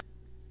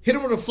Hit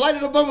him with a flight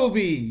of the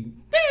bumblebee.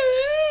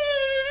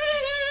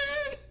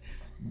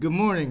 Good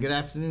morning, good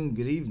afternoon,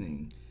 good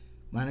evening.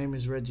 My name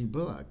is Reggie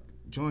Bullock,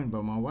 joined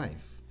by my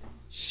wife,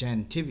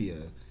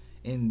 Shantivia,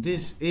 and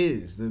this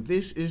is the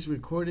This Is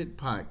Recorded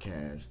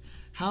podcast.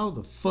 How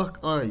the fuck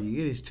are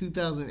you? It is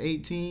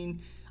 2018.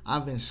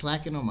 I've been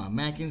slacking on my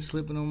macking,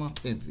 slipping on my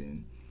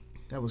pimping.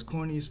 That was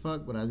corny as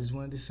fuck, but I just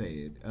wanted to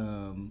say it.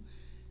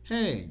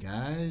 Hey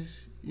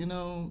guys, I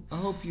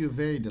hope you're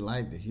very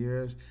delighted to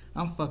hear us.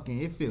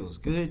 It feels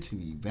good to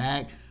be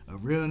back. A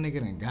real nigga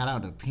done got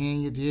out of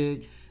pen, you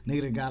dig?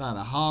 Nigga done got out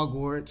of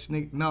Hogwarts.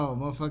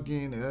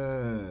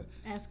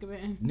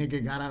 Azkaban.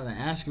 Nigga got out of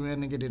Azkaban.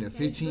 Nigga did a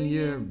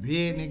 15-year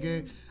bid,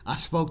 nigga. I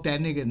spoke that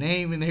nigga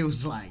name and they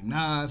was like,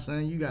 nah,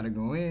 son, you gotta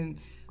go in.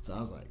 So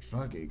I was like,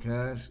 fuck it,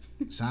 cuz.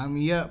 Sign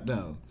me up,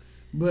 though.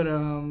 But,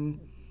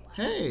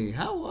 hey,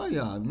 how are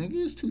y'all?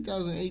 Nigga, it's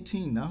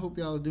 2018. I hope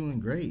y'all are doing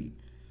great.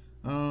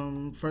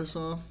 First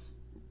off,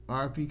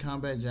 RP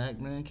Combat Jack,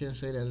 man. Can't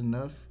say that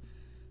enough.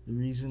 The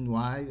reason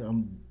why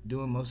I'm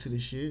doing most of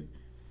this shit.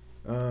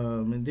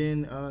 And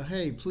then,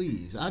 hey,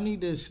 please, I'm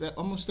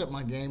gonna step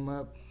my game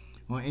up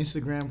on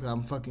Instagram because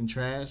I'm fucking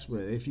trash.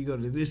 But if you go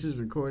to This Is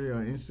Recorded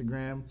on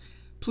Instagram,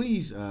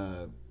 please,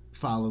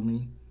 follow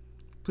me.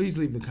 Please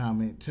leave a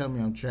comment. Tell me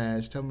I'm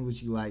trash. Tell me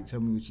what you like. Tell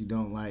me what you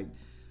don't like.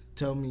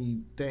 Tell me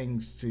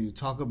things to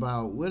talk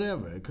about,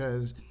 whatever.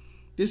 Because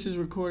this is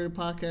recorded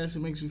podcast.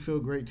 It makes me feel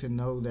great to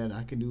know that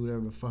I can do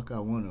whatever the fuck I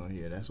want on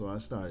here. That's why I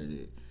started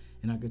it.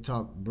 And I could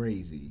talk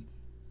brazy.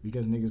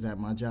 Because niggas at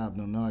my job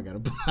don't know I got a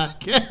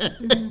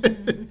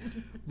podcast.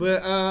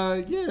 But,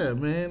 yeah,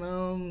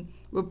 man.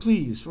 But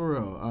please, for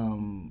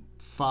real,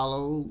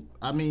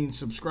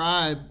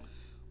 subscribe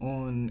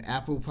on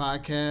Apple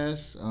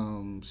Podcasts,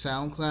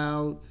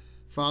 SoundCloud.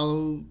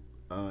 Follow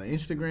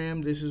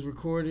Instagram. This is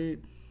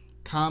recorded.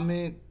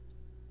 Comment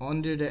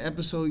under the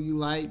episode you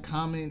like.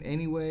 Comment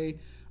anyway.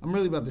 I'm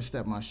really about to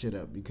step my shit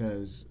up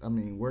because,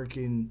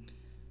 working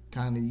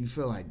kind of, you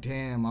feel like,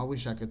 damn, I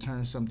wish I could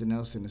turn something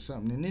else into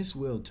something. And this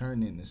will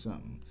turn into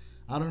something.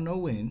 I don't know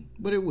when,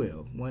 but it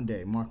will. One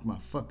day. Mark my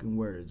fucking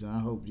words. And I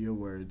hope your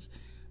words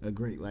are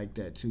great like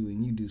that too.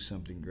 And you do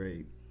something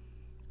great.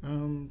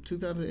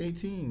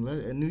 2018.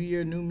 A new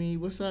year, new me.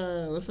 What's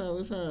up? Oh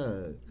my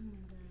God.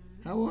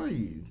 How are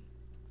you?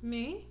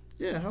 Me?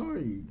 Yeah, how are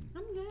you?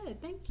 I'm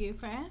good. Thank you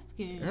for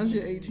asking. How's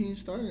your 18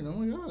 starting? Oh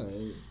my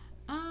God.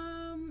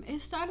 It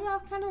started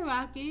off kind of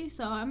rocky,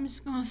 so I'm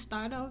just gonna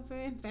start over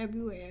in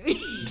February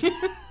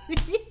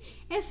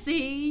and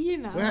see,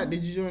 Well,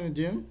 did you join the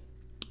gym?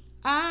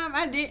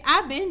 I did.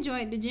 I've been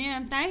joined the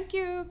gym. Thank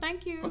you.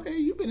 Okay,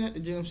 you've been at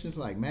the gym since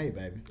like May,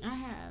 baby. I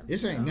have.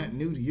 This ain't nothing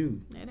new to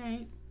you. It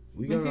ain't.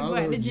 We When go people all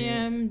at over the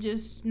gym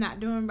just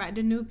not doing right.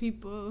 The new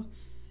people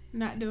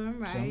not doing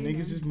right. Some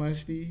niggas is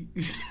musty.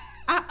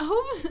 I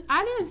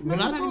didn't smell.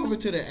 When I go over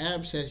to the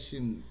ab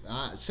section,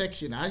 I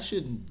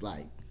shouldn't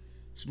like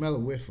smell a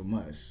whiff of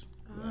muss.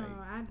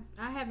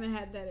 I haven't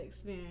had that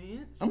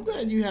experience. I'm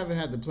glad you haven't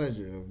had the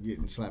pleasure of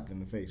getting slapped in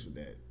the face with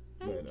that.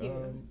 Thank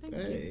you.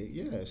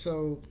 Yeah.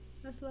 So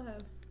that's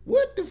love.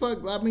 what the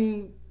fuck?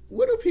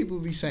 What do people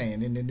be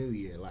saying in the new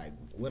year? Like,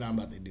 what I'm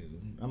about to do?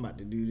 I'm about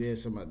to do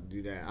this. I'm about to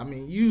do that.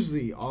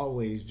 Usually,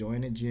 always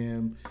join the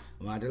gym.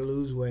 I'm about to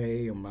lose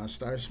weight. I'm about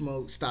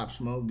to stop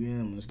smoking.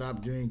 I'm gonna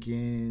stop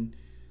drinking.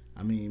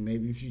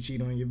 Maybe if you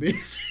cheat on your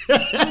bitch. Oh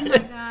my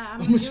God, I'm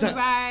gonna get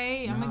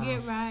right. I'm gonna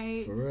get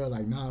right. For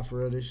real, for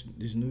real,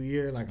 this new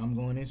year, like, I'm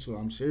going into it.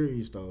 I'm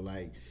serious, though.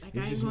 Like I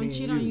ain't gonna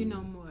cheat on you no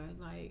more.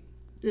 Like,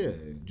 yeah,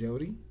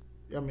 Jody.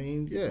 Yeah.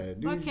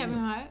 Or Kevin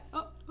Hart.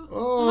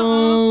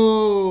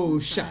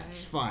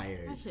 Shots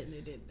fired. I shouldn't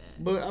have did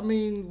that. But,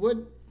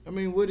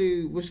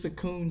 what's the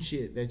coon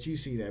shit that you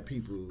see that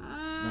people,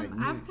 like,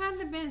 I've kind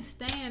of been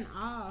staying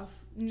off.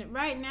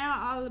 Right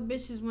now, all the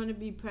bitches want to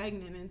be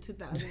pregnant in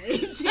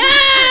 2018.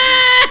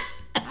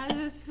 I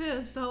just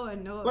feel so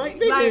annoyed.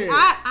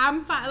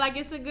 I'm fine. Like,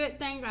 it's a good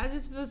thing, but I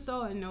just feel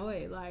so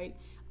annoyed. Like,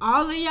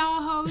 all of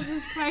y'all hoes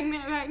is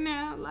pregnant right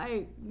now.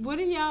 Like, what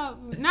are y'all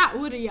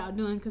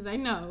doing? Because I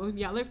know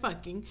y'all are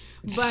fucking.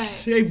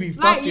 But, they be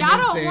fucking,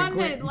 y'all don't want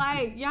to,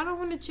 y'all don't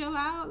want to chill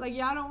out. Like,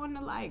 y'all don't want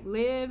to,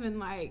 live and,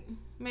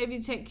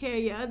 maybe take care of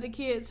your other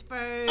kids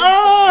first.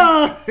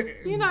 Oh!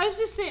 It's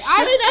just straight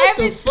out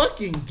the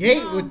fucking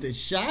gate with the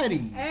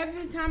shotty.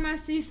 Every time I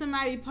see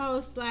somebody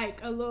post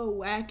a little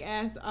whack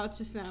ass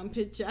ultrasound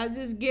picture, I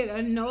just get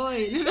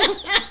annoyed.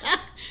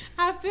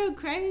 I feel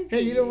crazy.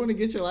 Hey, you don't want to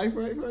get your life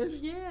right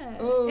first? Yeah.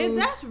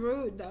 That's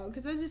rude though,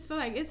 because I just feel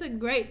like it's a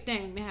great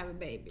thing to have a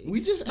baby.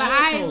 But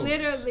I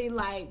literally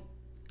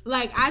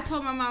I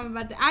told my mom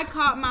about that. I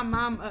called my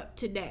mom up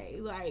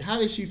today. How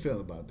did she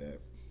feel about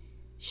that?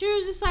 She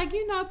was just like,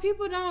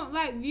 people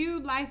don't view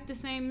life the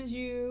same as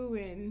you,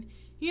 and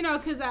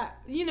because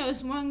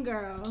it's one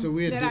girl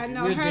that I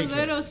know, her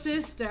little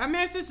sister.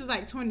 Her sister's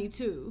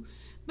 22,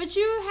 but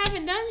you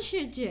haven't done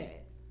shit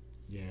yet.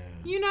 Yeah.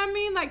 You know what I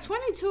mean?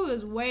 22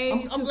 is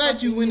way. I'm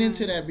glad you went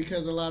into that,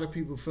 because a lot of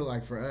people feel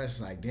like, for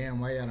us, damn,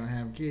 why y'all don't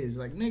have kids?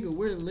 Nigga,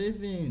 we're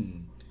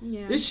living.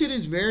 Yeah. This shit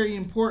is very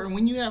important.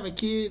 When you have a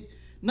kid,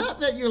 not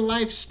that your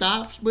life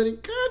stops, but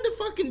it kind of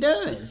fucking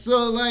does.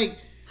 So, like,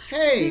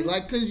 hey,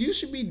 like, because you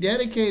should be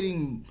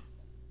dedicating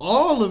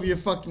all of your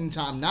fucking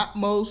time, not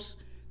most,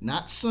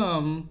 not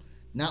some,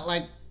 not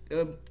like,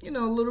 a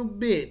little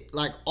bit,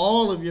 like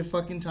all of your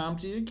fucking time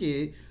to your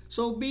kid.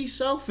 So be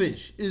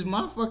selfish is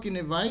my fucking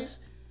advice.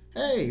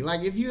 Hey,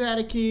 like if you had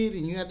a kid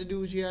and you had to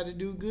do what you had to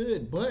do,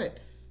 good. But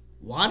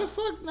why the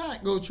fuck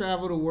not go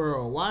travel the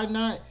world? Why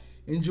not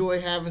enjoy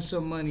having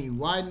some money?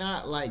 Why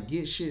not like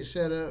get shit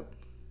set up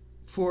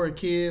for a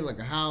kid, like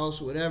a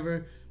house,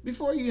 whatever,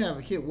 before you have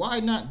a kid? Why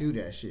not do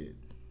that shit?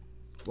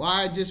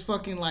 Why just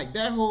fucking like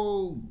that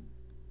whole,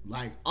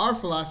 like our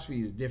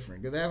philosophy is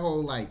different. Because that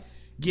whole like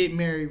get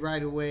married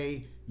right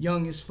away,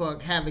 young as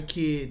fuck, have a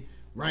kid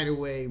right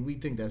away, we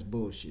think that's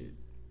bullshit.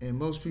 And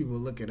most people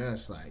look at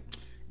us like,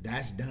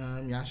 that's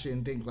dumb, y'all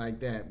shouldn't think like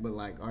that. But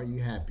like, are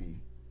you happy?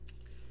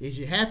 Is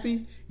you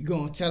happy? You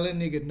gonna tell a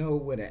nigga no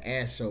with an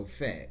ass so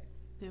fat?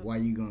 Yep. Why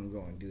you gonna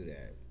go and do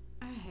that?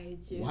 I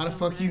hate you. Why the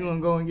fuck you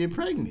gonna go and get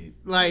pregnant?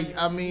 Like,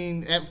 I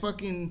mean, at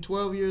fucking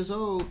 12 years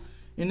old,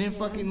 and then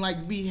fucking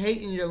like be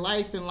hating your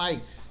life and like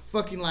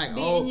fucking like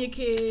beating your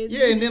kids.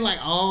 Yeah, and then like,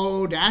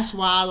 oh, that's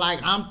why like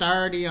I'm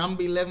 30, I'm gonna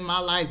be living my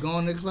life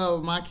going to the club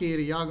with my kid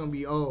and y'all gonna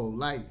be old.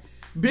 Like,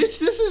 bitch,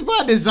 this is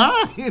by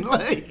design.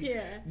 Like,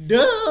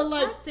 duh.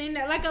 Like, I've seen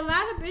that. Like a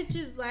lot of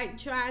bitches like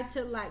try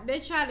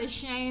to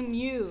shame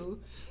you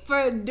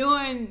for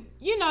doing,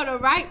 the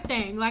right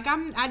thing. Like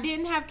I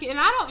didn't have kids, and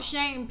I don't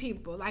shame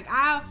people. Like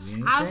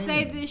I'll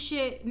say this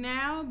shit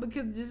now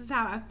because this is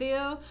how I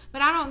feel,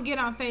 but I don't get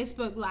on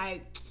Facebook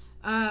like,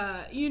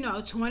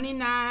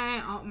 29,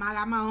 I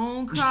got my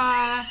own car,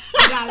 I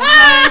got a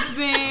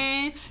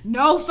husband,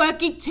 no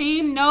fucking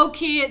team, no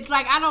kids.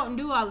 Like, I don't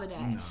do all of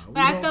that. No,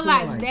 but I feel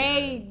like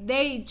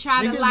they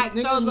try to like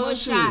throw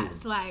those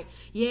shots. Like,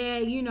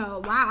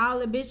 why all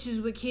the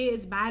bitches with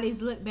kids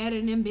bodies look better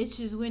than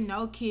bitches with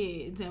no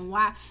kids, and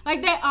why?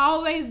 Like, they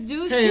always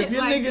do shit like that. Hey, if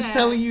your nigga's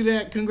telling you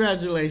that,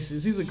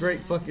 congratulations. He's a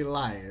great fucking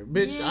liar.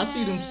 Bitch, I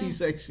see them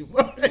C-section.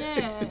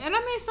 And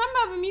I mean, some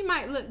of them you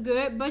might look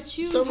good, but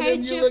you some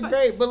hate of them you look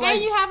great, but like,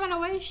 and you having a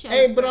waist shape.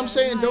 Hey, but I'm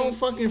saying like, don't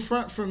fucking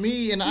front for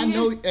me, and I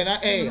know,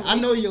 I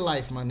know your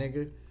life, my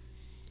nigga.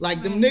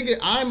 Like them niggas,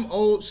 I'm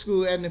old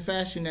school and the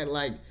fashion that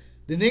like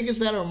the niggas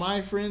that are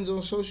my friends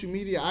on social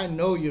media, I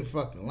know your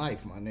fucking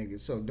life, my nigga.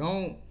 So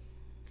don't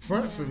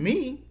front for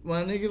me,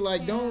 my nigga.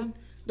 Like don't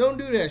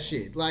do that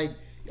shit. Like,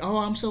 oh,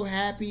 I'm so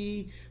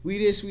happy, we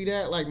this, we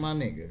that, like my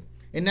nigga.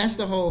 And that's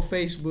the whole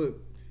Facebook.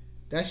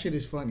 That shit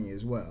is funny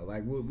as well.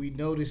 Like what we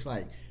notice,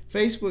 like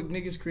Facebook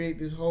niggas create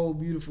this whole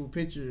beautiful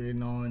picture,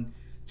 and on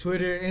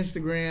Twitter,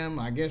 Instagram,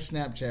 I guess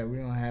Snapchat, we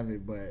don't have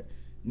it, but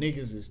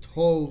niggas is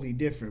totally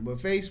different. But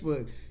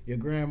Facebook, your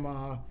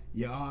grandma,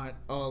 your aunt,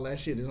 all that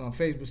shit is on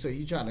Facebook, so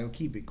you try to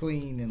keep it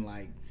clean and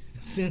like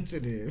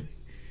sensitive.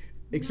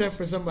 Except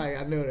for somebody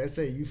I know that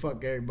say you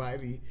fuck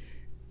everybody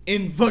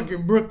in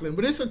fucking Brooklyn,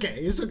 but it's okay.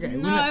 It's okay.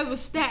 No, it was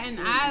Staten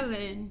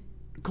Island.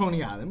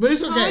 Coney Island, but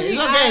it's okay.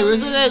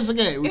 It's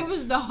okay. It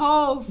was the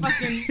whole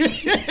fucking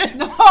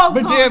the whole.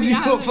 But damn, you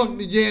don't fuck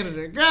the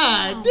janitor.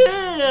 God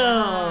damn.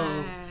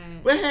 God.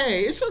 But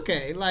hey, it's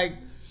okay. Like,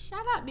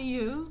 shout out to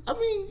you. I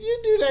mean, you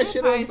do that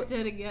shit. Probably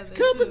still together.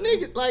 Couple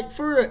niggas, like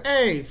for real.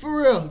 Hey,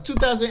 for real.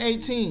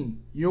 2018.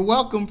 You're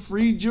welcome.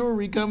 Free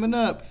jewelry coming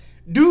up.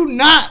 Do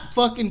not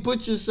fucking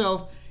put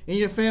yourself and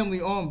your family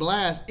on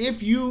blast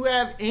if you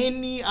have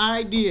any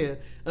idea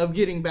of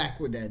getting back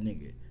with that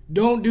nigga.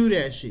 Don't do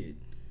that shit.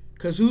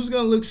 Cause who's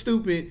gonna look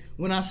stupid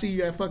when I see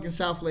you at fucking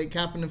South Lake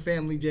copping the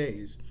family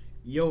J's?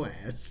 Your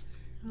ass.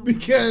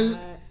 Because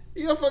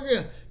you're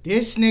fucking,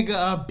 this nigga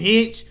a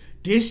bitch.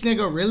 This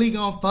nigga really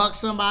gonna fuck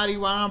somebody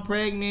while I'm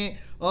pregnant.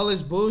 All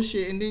this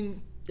bullshit. And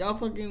then y'all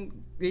fucking,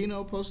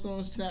 post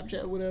on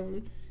Snapchat, whatever.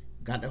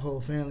 Got the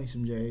whole family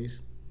some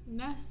J's.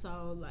 That's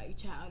so like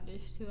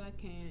childish too. I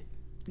can't.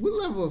 What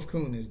level of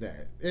coon is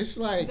that? It's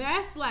like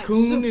that's like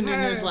coon superb. And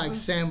then there's like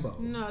Sambo.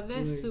 No,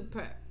 that's like,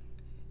 super.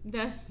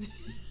 That's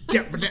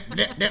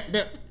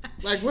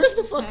like, where's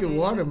the fucking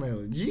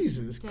watermelon?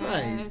 Jesus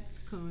Christ.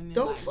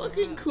 Don't like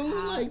fucking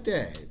coon like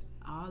that.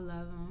 All of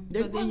them.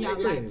 But then y'all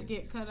like to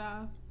get cut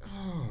off.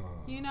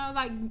 Oh.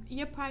 Like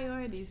your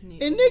priorities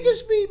need. And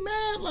niggas be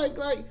mad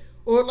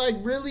or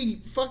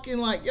really fucking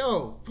like,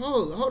 yo,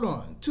 hold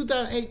on.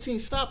 2018,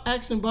 stop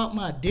asking about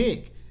my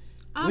dick.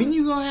 When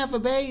you gonna have a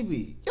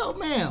baby? Yo,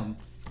 ma'am,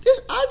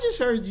 I just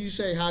heard you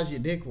say, how's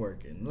your dick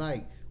working?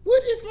 Like,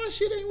 what if my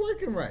shit ain't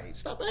working right?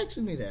 Stop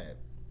asking me that.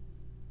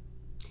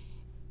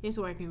 It's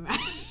working right.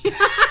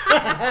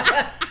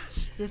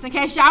 Just in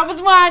case y'all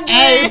was wondering.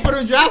 Hey, for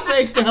the dry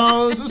face the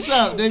hoes. What's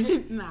up,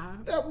 nigga? Nah.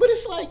 But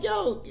it's like,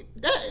 yo,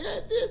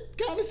 that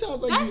kind of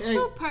sounds like that's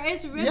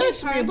it's really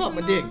personal. Ask me about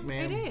my dick,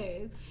 man. It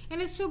is.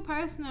 And it's too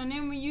personal. And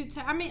then when you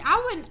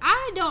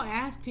I don't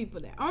ask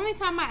people that. Only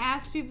time I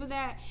ask people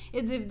that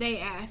is if they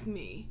ask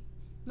me.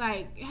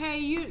 Like, hey,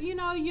 you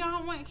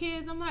don't want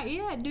kids? I'm like,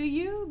 yeah, do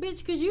you?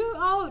 Bitch, cause you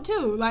old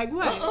too. Like,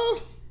 what?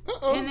 Uh-oh.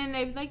 And then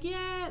they be like,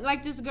 yeah,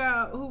 like this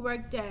girl who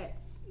worked at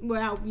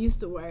where I used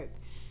to work.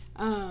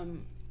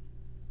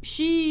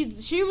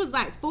 she was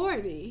like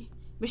 40.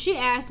 But she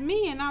asked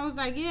me, and I was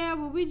like, yeah,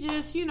 well, we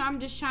just, I'm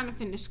just trying to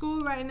finish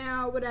school right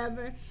now or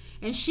whatever.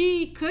 And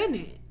she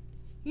couldn't.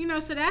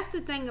 So that's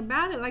the thing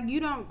about it. Like,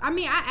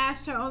 I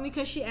asked her only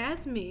because she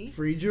asked me.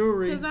 Free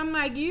jewelry. Because I'm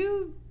like,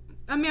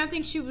 I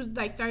think she was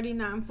like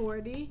 39,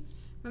 40.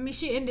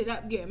 She ended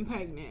up getting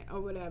pregnant or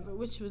whatever,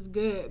 which was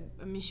good.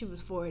 She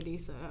was 40,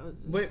 so that was.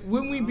 But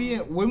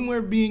when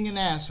we're being an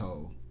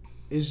asshole,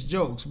 it's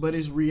jokes, but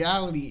it's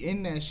reality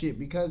in that shit,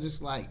 because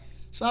it's like,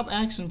 stop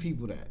asking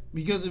people that.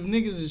 Because if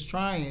niggas is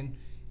trying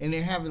and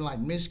they're having like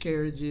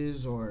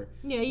miscarriages or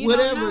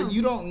whatever,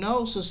 you don't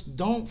know. So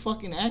don't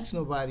fucking ask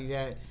nobody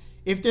that.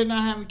 If they're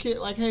not having kids,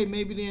 like, hey,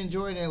 maybe they're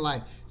enjoying their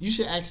life. You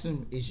should ask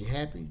them, is you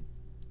happy?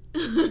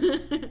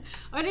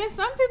 Or then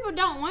some people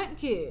don't want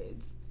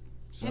kids.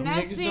 And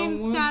that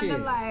seems kind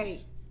of like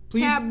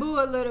taboo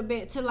a little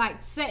bit to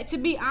like say, to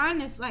be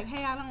honest, like,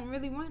 hey, I don't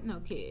really want no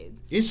kids.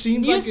 It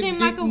seems you like seem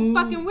like a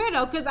fucking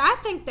weirdo, because I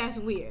think that's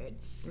weird.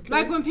 Okay.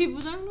 Like when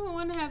people don't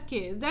want to have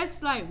kids,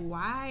 that's like,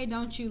 why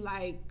don't you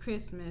like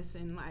Christmas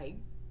and like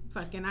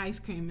fucking ice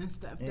cream and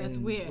stuff? That's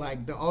weird.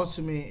 Like the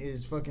ultimate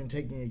is fucking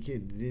taking your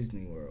kid to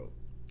Disney World.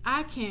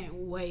 I can't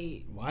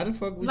wait. Why the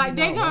fuck would like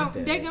you not want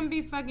that? They're gonna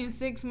be fucking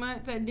 6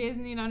 months at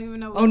Disney. Don't even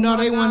know. Oh no,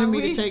 they wanted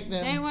me to take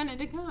them. They wanted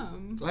to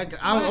come. Like,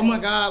 oh my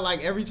god!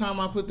 Like every time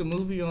I put the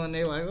movie on,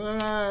 they like,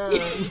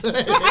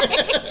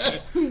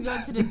 You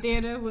go to the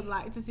theater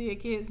to see a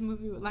kids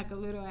movie with like a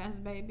little ass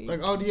baby. Like,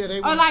 oh yeah, they.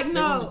 Or like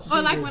no,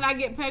 or like when I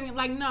get pregnant,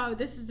 like no,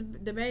 this is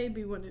the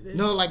baby wanted this.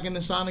 No, like in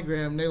the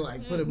sonogram, they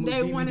like put a movie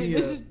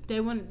DVD.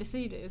 They wanted to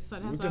see this, so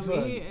that's what why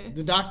we're here.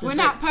 The doctor. We're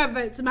not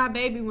perverts. My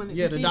baby wanted to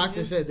see this. Yeah, the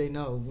doctor said they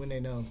know when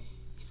they know.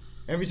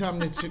 Every time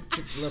the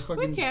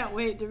fucking. We can't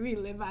wait to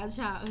relive our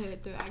childhood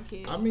through our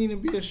kids.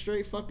 And be a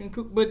straight fucking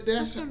cook. But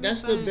that's the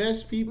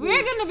best people.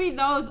 We're gonna be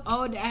those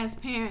old ass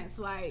parents,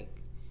 like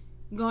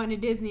going to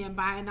Disney and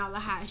buying all the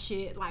hot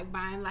shit, like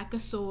buying like a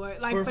sword,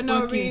 like for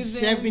no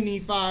reason.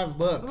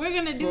 $75. We're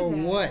gonna do for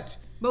that. What?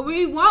 But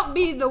we won't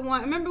be the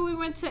one. Remember we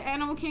went to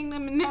Animal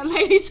Kingdom and that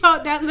lady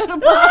told that little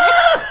boy.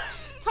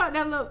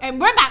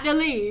 And we're about to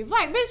leave.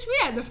 Like, bitch, we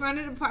at the front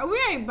of the park. We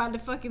ain't about to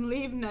fucking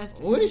leave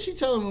nothing. What did she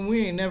tell him when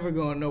we ain't never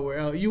going nowhere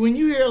else? When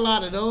you hear a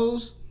lot of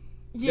those,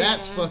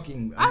 that's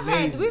fucking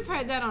amazing. We've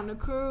heard that on the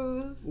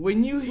cruise.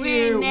 When you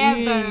hear we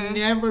ain't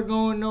never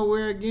going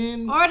nowhere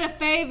again. Or the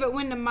favorite,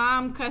 when the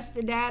mom cussed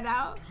the dad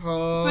out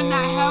for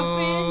not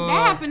helping.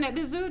 That happened at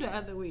the zoo the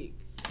other week.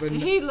 And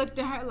he looked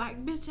at her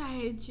like, bitch, I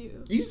hate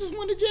you. You just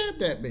want to jab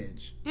that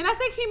bitch. And I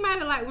think he might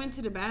have like went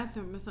to the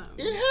bathroom or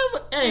something.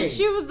 And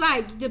she was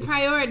like, the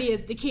priority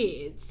is the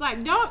kids.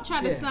 Like, don't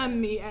try to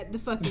sun me at the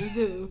fucking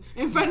zoo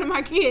in front of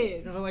my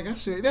kids. Like, I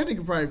swear, that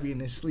nigga probably be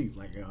in his sleep.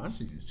 Like, I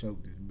should just choke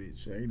this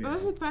bitch. Oh,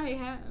 he probably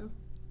have.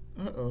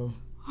 Uh-oh.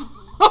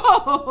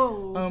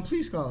 Oh.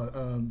 Please call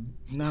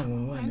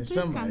 911 or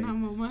somebody.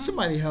 911.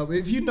 Somebody help.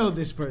 If you know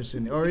this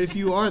person, or if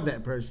you are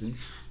that person,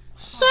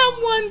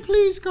 someone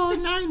please call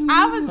 911.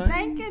 I was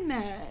thinking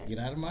that. Get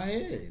out of my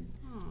head.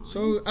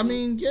 So,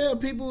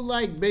 people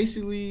like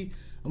basically,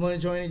 I'm going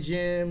to join a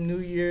gym, new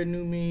year,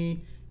 new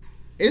me.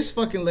 It's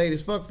fucking late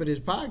as fuck for this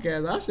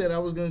podcast. I said I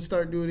was going to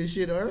start doing this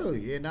shit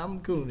early, and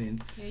I'm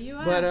cooning. Here you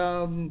are. But,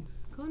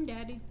 coon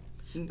daddy.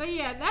 But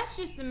yeah, that's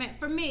just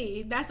for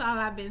me, that's all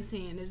I've been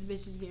seeing is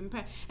bitches getting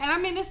pregnant.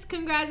 And it's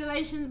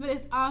congratulations, but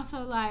it's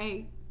also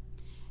like,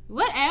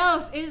 what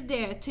else is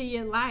there to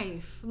your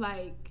life?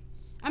 Like,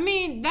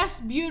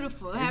 that's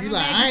beautiful. You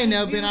like, I ain't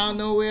never been out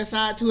nowhere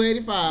side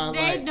 285.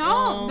 They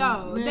don't,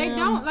 though. They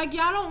don't. Like,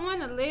 y'all don't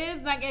want to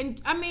live. Like, and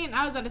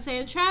I was about to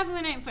say,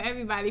 traveling ain't for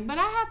everybody, but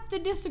I have to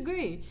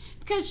disagree.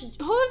 Because who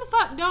the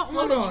fuck don't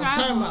want to travel? Hold on,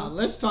 time out.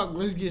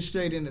 Let's get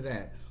straight into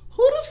that.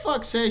 Who the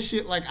fuck says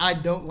shit like, I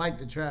don't like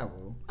to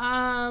travel?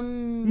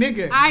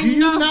 Nigga, do you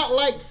not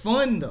like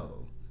fun,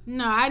 though?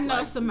 No, I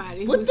know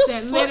somebody who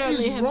said literally have said that. What the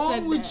fuck is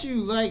wrong with you?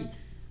 Like,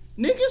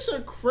 niggas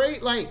are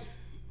crazy. Like,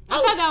 I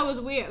thought that was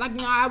weird. Like,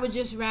 no, I would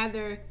just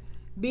rather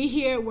be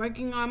here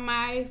working on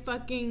my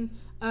fucking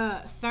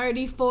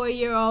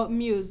 34-year-old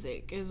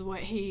music is what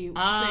he said.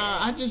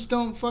 I just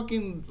don't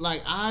fucking,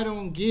 like, I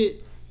don't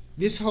get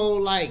this whole,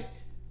 like,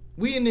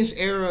 we in this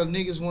era of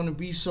niggas want to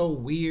be so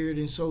weird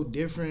and so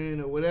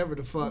different or whatever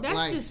the fuck. That's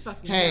like, just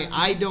fucking hey, dumb.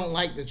 I don't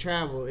like to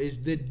travel. It's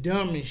the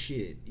dumbest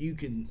shit you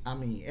can,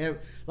 ever.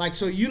 Like,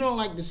 so you don't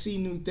like to see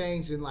new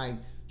things, and, like,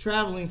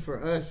 traveling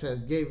for us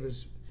has gave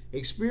us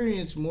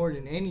experience more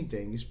than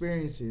anything,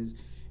 experiences,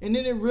 and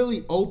then it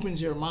really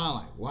opens your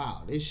mind like,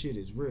 wow, this shit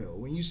is real.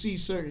 When you see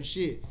certain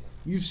shit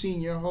you've seen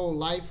your whole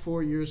life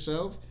for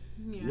yourself,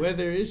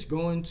 whether it's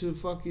going to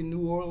fucking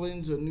New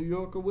Orleans or New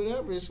York or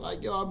whatever, it's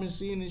like, yo, I've been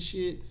seeing this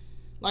shit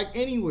like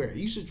anywhere.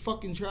 You should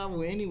fucking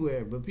travel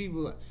anywhere, but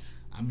people like,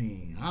 I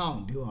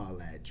don't do all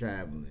that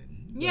traveling.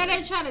 Yeah,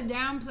 they try to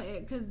downplay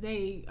it because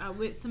they are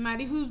with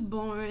somebody who's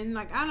boring.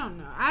 Like, I don't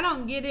know. I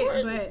don't get it,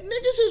 but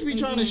niggas just be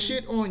trying to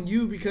shit on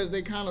you because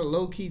they kind of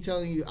low-key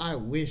telling you, I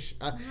wish.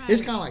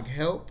 It's kind of like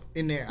help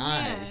in their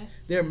eyes.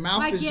 Their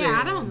mouth is saying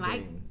I don't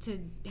like to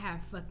have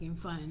fucking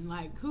fun.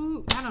 Like,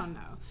 who? I don't know.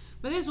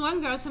 But this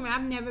one girl told me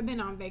I've never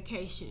been on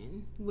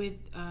vacation with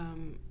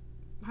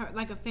her,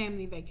 like a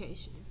family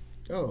vacation.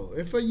 Oh,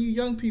 and for you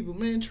young people,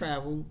 man,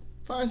 travel.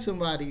 Find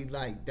somebody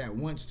like that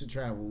wants to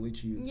travel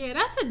with you. Yeah,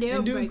 that's a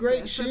deal breaker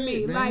great for shit,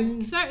 me. Man.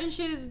 Like certain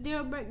shit is a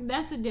deal breaker.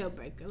 That's a deal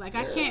breaker. Like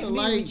I can't be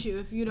like, with you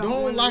if you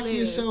don't lock live.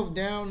 yourself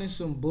down in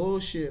some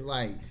bullshit.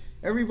 Like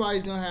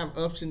everybody's gonna have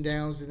ups and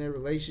downs in their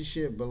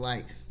relationship, but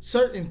like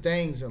certain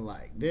things are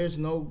like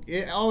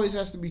it always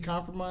has to be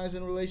compromised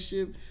in a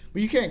relationship,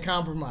 but you can't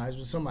compromise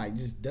when somebody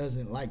just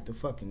doesn't like to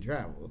fucking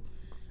travel.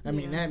 I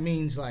mean that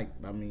means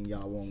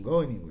y'all won't go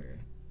anywhere.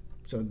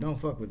 So don't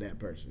fuck with that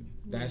person.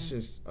 That's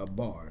just a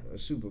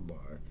super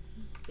bar.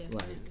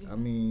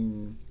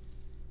 Definitely.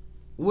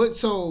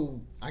 So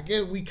I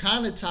guess we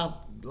kind of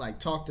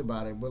talked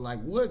about it, but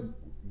like what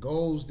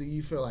goals do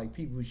you feel like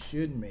people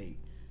should make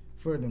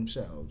for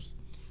themselves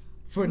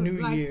for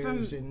New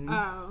Year's and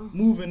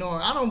moving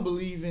on? I don't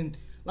believe in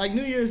like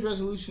New Year's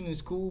resolution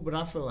is cool, but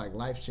I feel like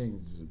life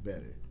changes is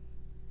better.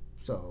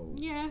 So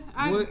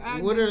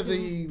what are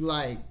the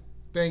like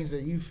things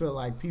that you feel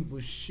like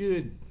people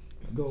should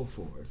go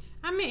for?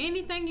 I mean,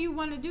 anything you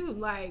want to do.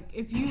 Like,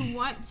 if you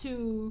want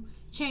to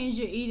change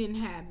your eating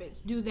habits,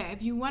 do that.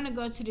 If you want to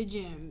go to the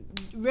gym,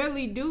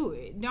 really do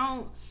it.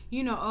 Don't,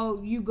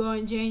 you go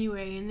in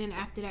January and then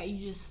after that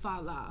you just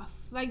fall off.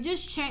 Like,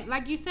 just change.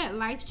 Like you said,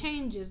 life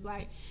changes.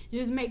 Like,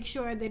 just make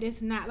sure that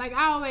it's not. Like,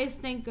 I always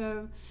think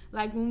of,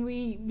 like, when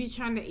we be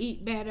trying to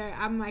eat better,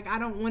 I'm like, I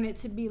don't want it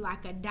to be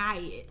like a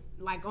diet.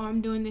 Like, oh,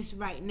 I'm doing this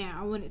right now.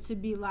 I want it to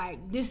be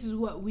like, this is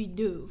what we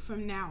do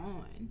from now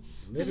on.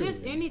 So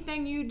just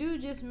anything you do,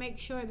 just make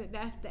sure that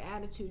that's the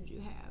attitude you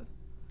have.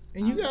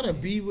 And you gotta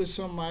be with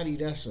somebody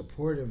that's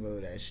supportive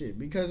of that shit.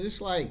 Because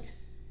it's like,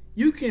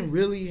 you can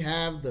really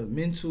have the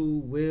mental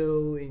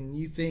will and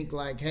you think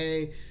like,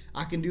 hey,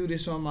 I can do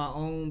this on my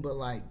own. But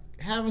like,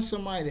 having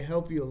somebody to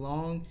help you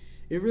along,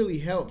 it really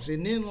helps.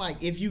 And then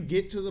like, if you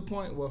get to the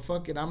point where,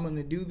 fuck it, I'm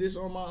gonna do this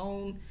on my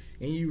own,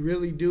 and you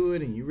really do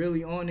it and you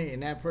really on it,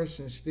 and that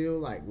person's still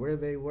like where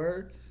they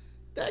were,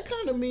 that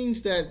kind of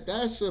means that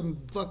that's a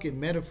fucking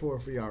metaphor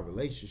for your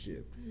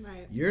relationship.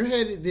 Right. You're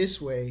headed this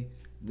way,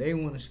 they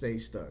want to stay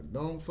stuck.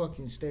 Don't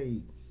fucking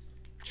stay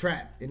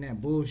trapped in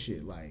that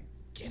bullshit. Like,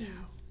 get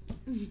out.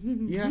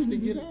 You have to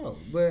get out.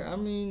 But I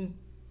mean,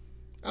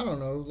 I don't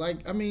know.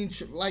 Like, I mean,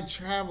 like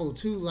travel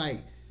too.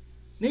 Like,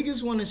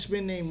 niggas want to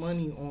spend their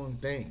money on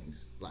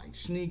things like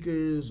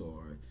sneakers,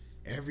 or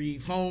every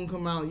phone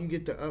come out, you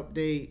get the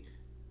update.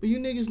 But you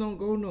niggas don't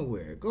go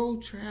nowhere. Go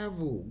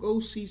travel. Go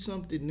see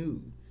something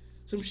new.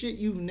 Some shit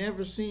you've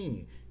never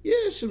seen.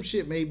 Yeah, some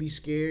shit may be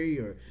scary,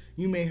 or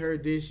you may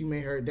heard this, you may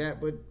heard that,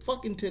 but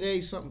fucking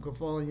today something could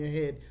fall in your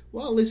head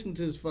while listening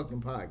to this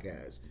fucking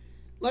podcast.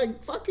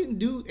 Like, fucking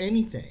do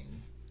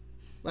anything.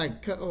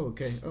 Like,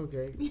 okay,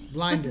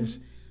 blinders.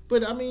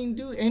 But I mean,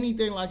 do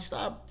anything. Like,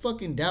 stop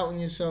fucking doubting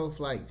yourself.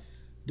 Like,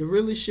 the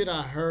realest shit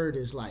I heard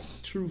is like,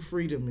 true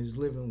freedom is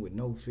living with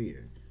no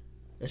fear.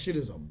 That shit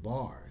is a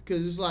bar.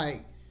 Cause it's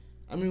like,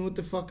 I mean, what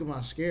the fuck am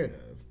I scared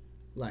of?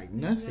 Like,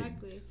 nothing.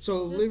 Exactly.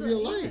 So just live your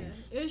life.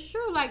 Yeah. It's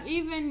true. Like,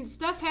 even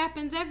stuff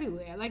happens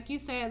everywhere. Like you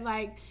said,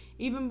 like,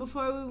 even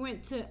before we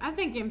went to, I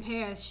think in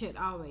Paris shit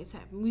always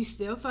happened. We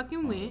still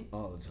fucking went.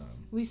 All the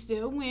time. We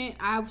still went.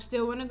 I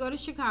still want to go to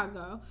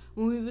Chicago.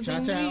 When we was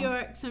in New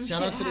York, some shit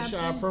happened. Shout out to the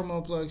Shy,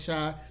 promo plug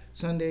Shy.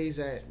 Sundays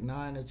at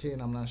 9 or 10,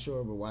 I'm not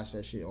sure, but watch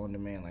that shit on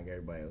demand like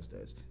everybody else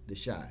does. The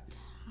Shy.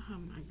 Oh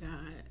my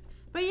God.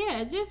 But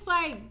yeah, just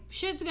like,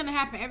 shit's gonna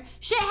happen.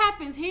 Shit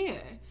happens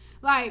here.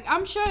 Like,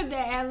 I'm sure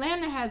that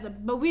Atlanta has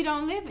but we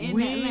don't live in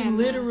Atlanta. We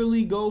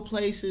literally go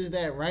places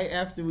that right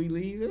after we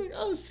leave, like,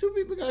 oh, 2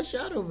 people got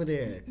shot over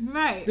there.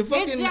 Right. The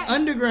fucking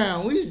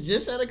underground. We was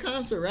just at a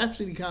concert,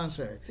 Rhapsody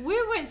concert.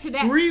 We went to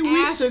that 3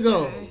 weeks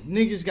ago,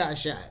 niggas got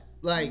shot.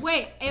 Like,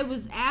 wait, it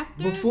was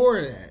after?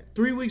 Before that.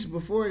 3 weeks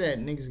before that,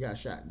 niggas got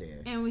shot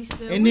there. And we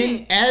still And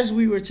then as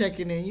we were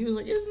checking in, you was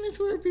like, isn't this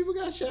where people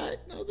got shot?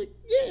 And I was like,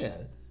 yeah.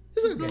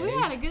 It's okay. But we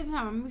had a good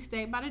time. We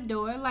stayed by the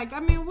door. Like, I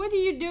mean, what do?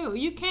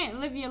 You can't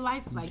live your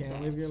life like that. You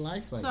can't live your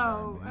life like that.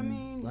 So, I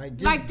mean,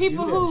 like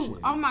people who,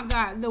 oh my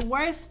God, the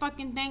worst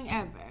fucking thing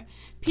ever.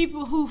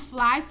 People who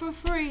fly for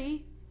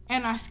free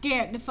and are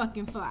scared to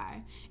fucking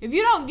fly. If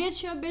you don't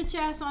get your bitch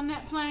ass on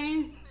that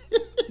plane,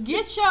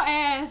 get your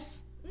ass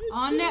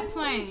on that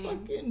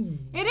plane.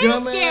 It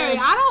is scary.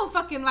 I don't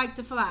fucking like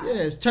to fly.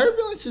 Yes,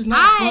 turbulence is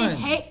not fun.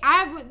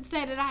 I would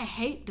say that I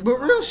hate to fly.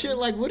 But real shit,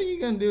 like, what are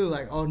you gonna do?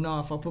 Like, oh no,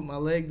 if I put my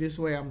leg this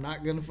way, I'm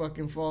not gonna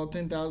fucking fall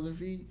 10,000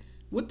 feet.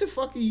 What the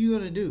fuck are you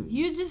gonna do?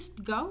 You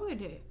just go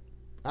with it.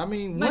 I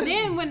mean, but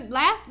then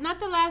not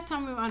the last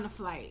time we were on a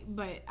flight,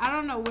 but I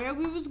don't know where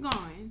we was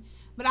going,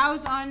 but I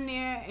was on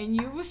there and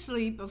you were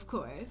asleep, of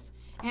course.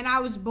 And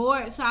I was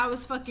bored, so I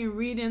was fucking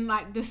reading,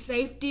 like, the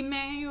safety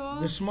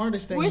manual. The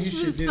smartest thing you should do.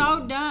 Which was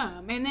so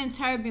dumb. And then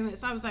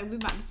turbulence. I was like, we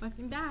about to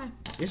fucking die.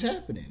 It's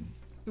happening.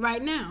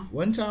 Right now.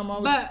 One time I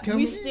was coming in. But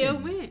we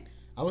still went.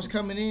 I was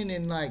coming in,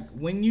 and, like,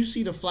 when you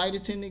see the flight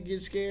attendant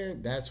get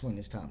scared, that's when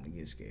it's time to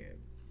get scared.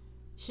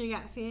 She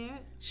got scared?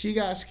 She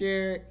got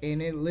scared,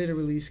 and it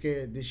literally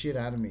scared the shit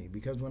out of me.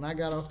 Because when I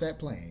got off that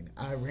plane,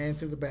 I ran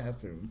to the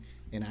bathroom,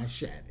 and I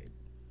shat it.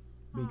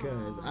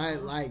 Because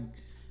I,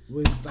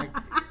 was,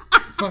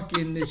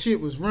 fucking, the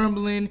shit was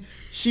rumbling.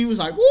 She was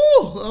like, woo!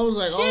 I was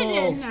like, she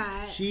did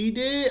not. She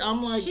did?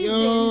 I'm like,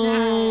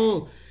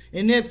 yo.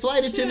 And then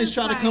flight attendants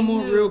try to come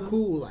on real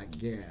cool. Like,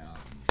 yeah.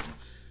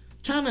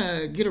 Trying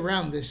to get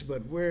around this,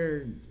 but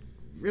we're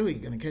really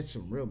gonna catch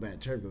some real bad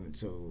turbulence,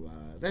 so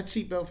that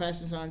seatbelt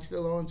fasten sign's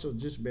still on, so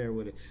just bear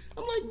with it.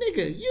 I'm like,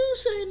 nigga, you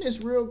saying this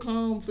real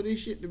calm for this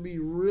shit to be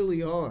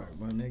really hard,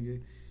 my nigga.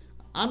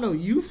 I know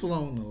you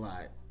flown a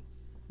lot,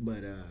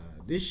 but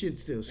this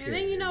shit's still scary. And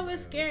then you know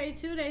what's scary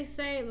too? They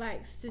say,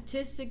 like,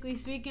 statistically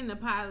speaking, the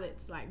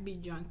pilots like be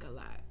drunk a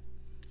lot.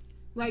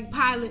 Like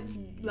pilots,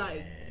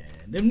 like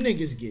them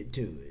niggas get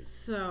to it.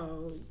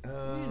 So,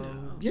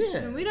 yeah.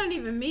 And we don't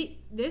even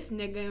meet this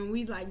nigga, and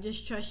we, like,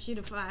 just trust you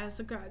to fly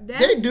us across.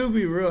 They do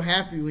be real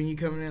happy when you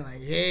come in,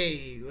 like,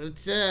 hey,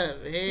 what's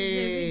up?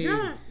 Hey. They be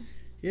drunk.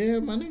 Yeah,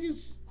 my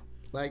niggas,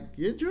 like,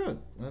 you're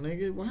drunk, my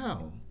nigga.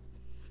 Wow.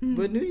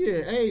 But New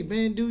Year, hey,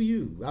 man, do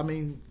you. I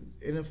mean,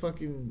 in a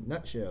fucking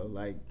nutshell,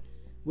 like,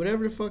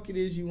 whatever the fuck it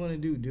is you want to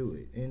do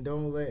it. And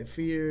don't let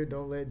fear,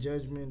 don't let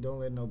judgment, don't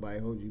let nobody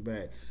hold you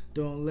back.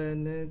 Don't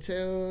let them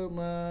tell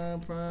my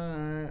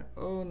pride.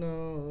 Oh,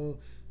 no.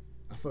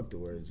 I fucked the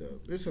words up.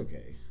 It's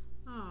okay.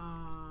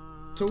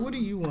 Aww. So what do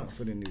you want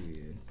for the new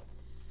year?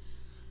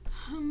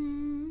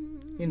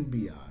 And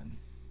beyond.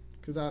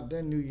 Because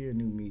that New Year,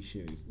 New Me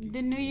shit.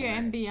 The New Year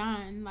and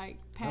beyond, like,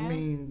 past? I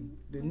mean,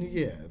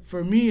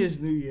 for me, it's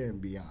New Year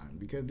and beyond.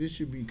 Because this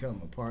should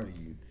become a part of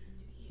you.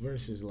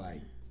 Versus,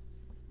 like,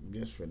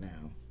 just for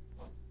now.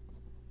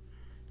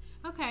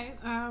 Okay.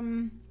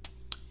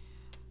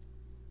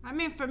 I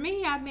mean, for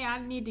me, I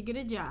need to get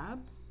a job.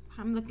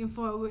 I'm looking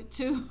forward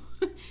to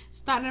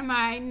starting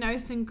my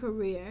nursing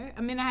career.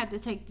 I mean, I had to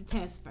take the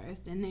test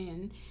first, and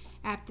then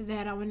after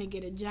that, I want to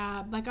get a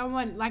job. Like, I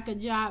want, like, a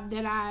job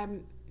that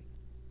I'm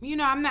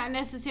not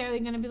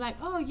necessarily going to be like,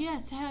 oh,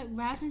 yes,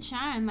 rise and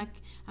shine. Like,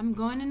 I'm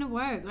going into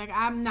work. Like,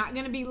 I'm not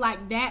going to be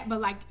like that, but,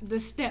 like, the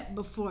step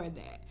before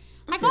that.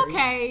 Like,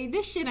 okay,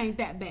 this shit ain't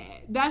that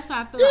bad. That's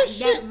how I feel that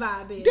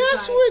vibe is.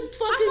 That's like, what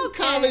fucking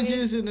college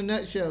is in a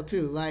nutshell,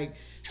 too. Like,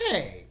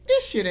 hey,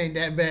 this shit ain't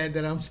that bad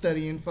that I'm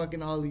studying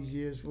fucking all these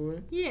years for.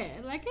 Yeah,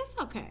 like, it's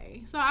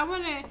okay. So I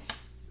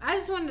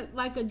just want,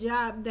 like, a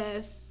job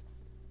that's,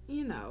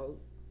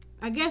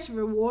 I guess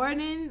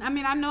rewarding. I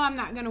mean, I know I'm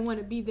not going to want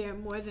to be there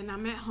more than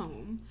I'm at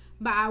home,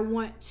 but I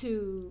want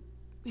to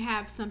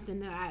have something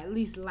that I at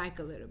least like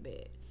a little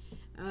bit.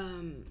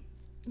 And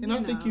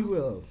I think you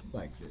will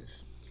like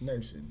this.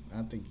 Nursing,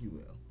 I think you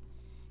will.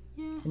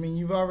 Yeah. I mean,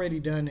 you've already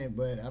done it,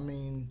 but I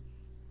mean,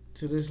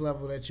 to this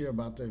level that you're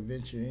about to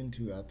venture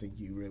into, I think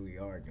you really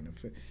are gonna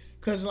fit.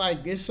 Cause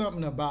like, it's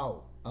something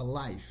about a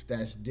life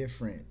that's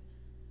different,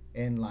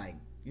 and like,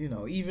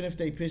 even if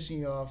they pissing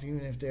you off, even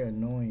if they're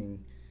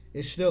annoying,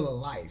 it's still a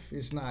life.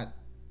 It's not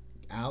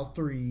Al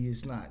 3.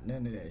 It's not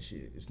none of that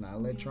shit. It's not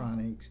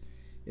electronics.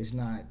 It's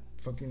not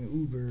fucking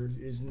Uber.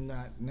 It's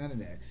not none of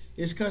that.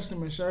 It's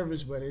customer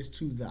service, but it's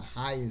to the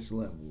highest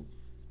level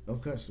of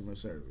customer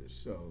service.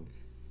 So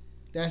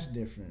that's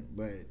different.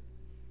 But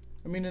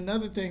I mean,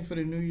 another thing for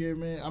the new year,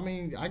 man, I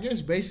mean, I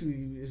guess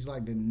basically it's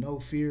like the no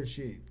fear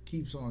shit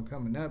keeps on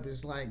coming up.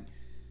 It's like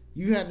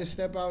you had to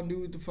step out and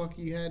do what the fuck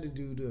you had to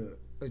do to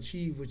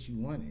achieve what you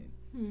wanted.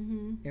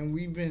 Mm-hmm. And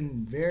we've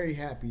been very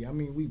happy. I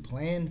mean, we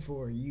planned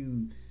for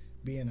you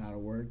being out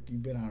of work.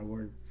 You've been out of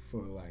work for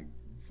like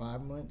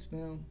 5 months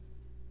now.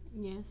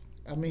 Yes.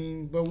 I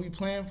mean, but we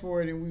planned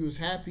for it and we was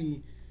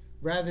happy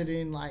rather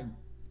than like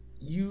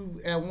you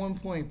at one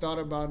point thought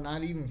about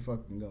not even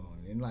fucking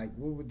going. And like,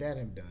 what would that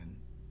have done?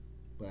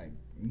 Like,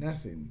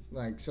 nothing.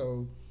 Like,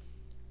 so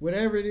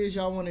whatever it is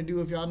y'all want to do,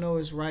 if y'all know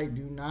it's right,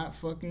 do not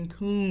fucking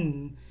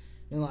coon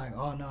and like,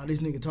 oh no, this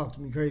nigga talked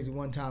to me crazy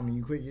one time and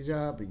you quit your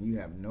job and you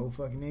have no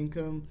fucking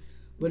income.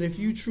 But if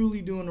you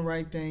truly doing the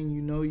right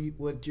thing,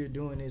 what you're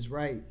doing is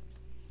right,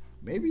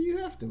 maybe you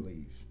have to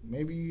leave.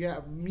 Maybe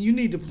you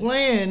need to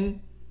plan.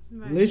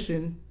 Right.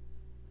 Listen,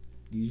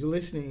 these are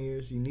listening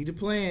ears. You need to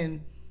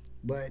plan.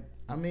 But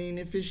I mean,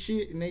 if it's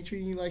shit and they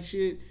treating you like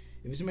shit,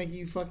 if it's making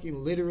you fucking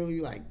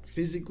literally like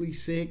physically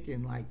sick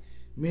and like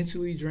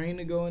mentally drained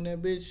to go in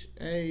that bitch,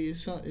 hey,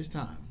 it's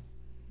time.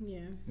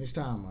 Yeah. It's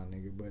time, my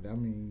nigga. But I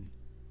mean,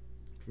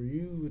 for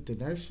you with the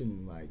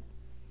nursing, like,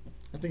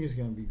 I think it's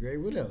gonna be great.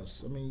 What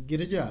else? I mean,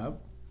 get a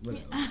job. What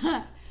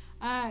else?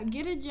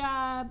 Get a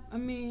job. I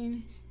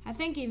mean, I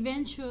think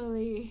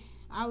eventually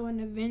I want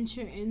to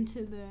venture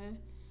into the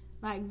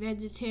like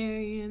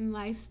vegetarian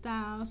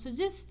lifestyle. So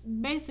just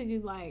basically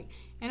like,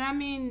 and I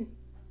mean,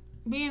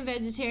 being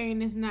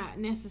vegetarian is not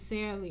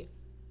necessarily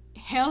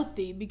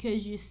healthy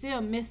because you're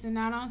still missing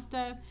out on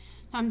stuff.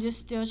 So I'm just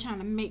still trying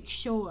to make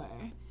sure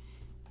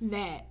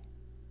that,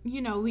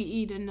 we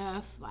eat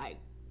enough like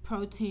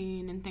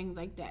protein and things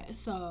like that.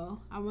 So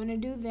I want to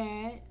do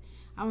that.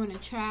 I want to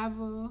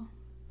travel.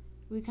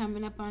 We're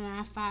coming up on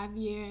our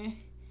 5-year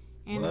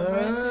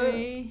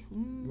anniversary.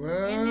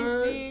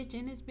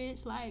 And this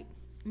bitch, like.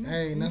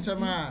 Hey, not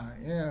talking about,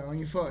 on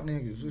your fuck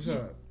niggas. What's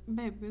up?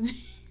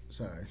 Baby.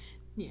 Sorry.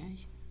 Yeah.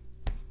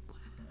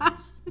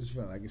 This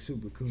felt like it's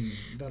super cool.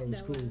 I thought it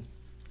was cool.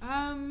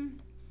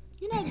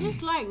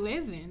 Just like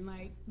living,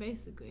 like,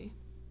 basically.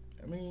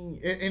 I mean,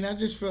 and I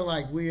just feel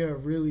like we are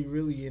really,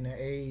 really in the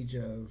age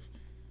of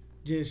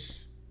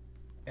just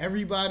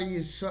everybody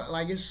is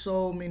like, it's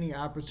so many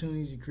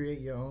opportunities to create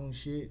your own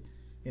shit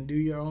and do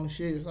your own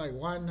shit. It's like,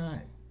 why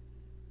not?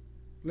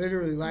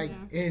 Literally, like,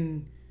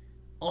 in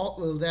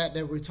all of that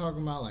we're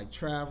talking about, like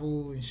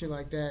travel and shit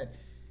like that,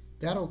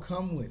 that'll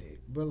come with it.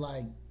 But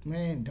like,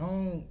 man,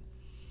 don't.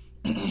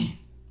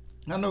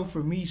 I know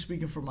for me,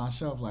 speaking for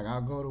myself, like,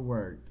 I'll go to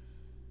work.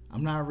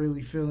 I'm not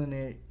really feeling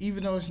it,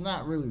 even though it's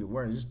not really the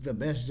worst. It's the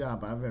best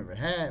job I've ever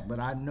had, but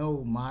I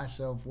know my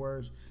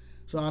self-worth.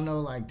 So I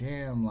know, like,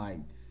 damn, like,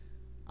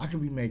 I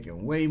could be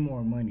making way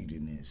more money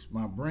than this.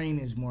 My brain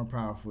is more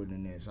powerful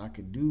than this. I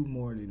could do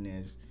more than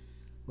this.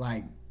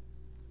 Like,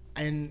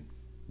 and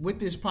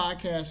with this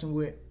podcast and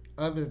with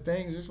other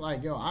things, it's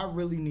like, yo, I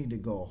really need to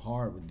go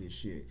hard with this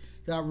shit.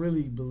 Because I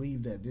really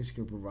believe that this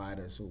could provide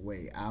us a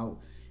way out.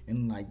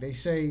 And like they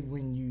say,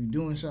 when you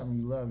doing something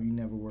you love, you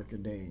never work a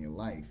day in your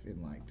life.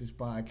 And like this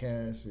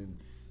podcast and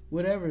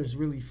whatever is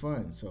really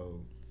fun. So,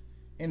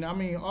 and I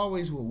mean,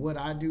 always with what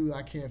I do,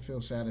 I can't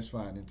feel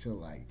satisfied until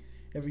like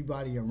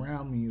everybody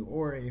around me,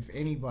 or if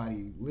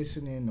anybody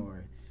listening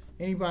or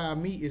anybody I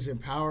meet is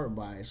empowered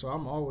by it. So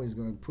I'm always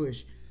going to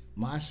push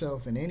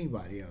myself and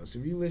anybody else.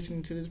 If you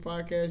listening to this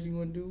podcast, you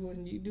want to do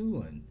one, you do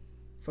one.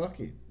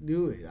 Fuck it,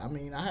 do it. I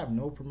mean, I have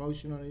no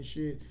promotion on this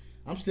shit.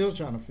 I'm still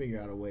trying to figure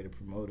out a way to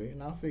promote it,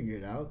 and I'll figure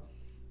it out.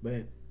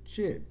 But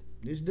shit,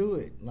 just do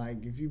it.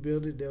 Like, if you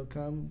build it, they'll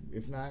come.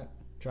 If not,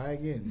 try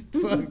again.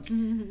 Fuck.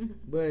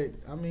 But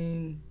I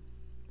mean,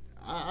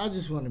 I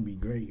just want to be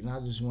great, and I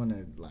just want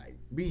to like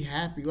be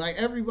happy. Like,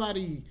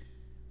 everybody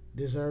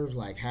deserves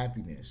like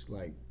happiness.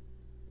 Like,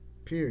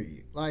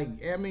 period. Like,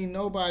 I mean,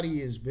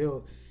 nobody is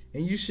built,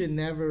 and you should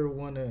never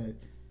want to,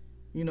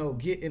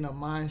 get in a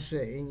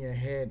mindset in your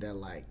head that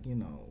like,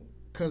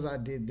 because I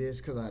did this,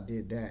 because I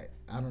did that,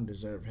 I don't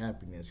deserve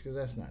happiness, because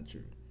that's not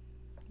true.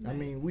 Right. I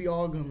mean, we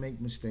all gonna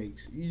make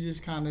mistakes. You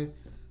just kind of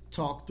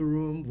talk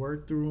through them,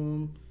 work through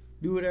them,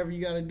 do whatever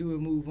you got to do and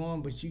move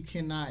on, but you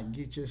cannot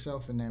get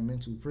yourself in that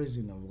mental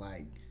prison of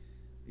like,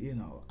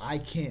 I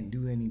can't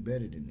do any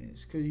better than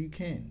this, because you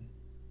can.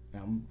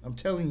 I'm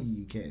telling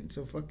you can,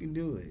 so fucking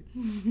do it.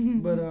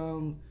 But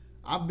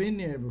I've been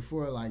there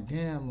before, like,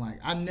 damn, like,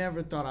 I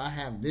never thought I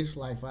have this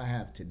life I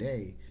have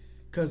today,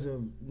 because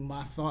of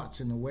my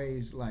thoughts and the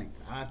ways, like,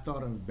 I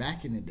thought of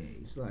back in the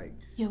days. Like,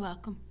 you're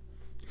welcome.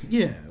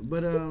 Yeah,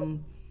 but,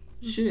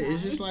 shit,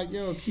 it's just like,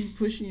 yo, keep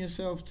pushing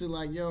yourself to,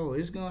 like, yo,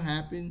 it's gonna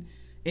happen.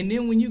 And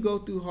then when you go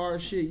through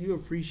hard shit, you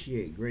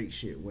appreciate great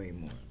shit way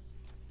more.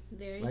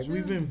 Very like, true.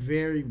 We've been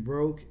very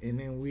broke, and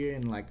then we're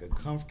in, like, a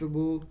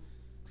comfortable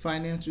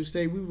financial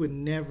state. We would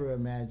never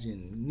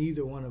imagine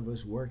neither one of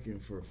us working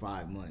for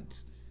 5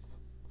 months,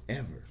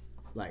 ever.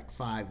 Like,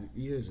 5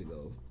 years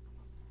ago.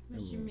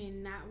 What you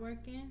mean, not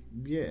working?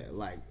 Yeah,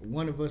 like,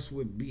 one of us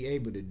would be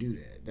able to do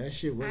that. That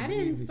shit wasn't I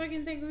didn't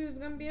fucking think we was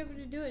going to be able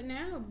to do it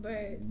now,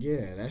 but...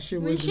 Yeah, that shit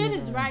wasn't... When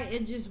shit is right,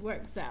 it just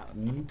works out.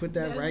 When you put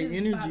that right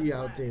energy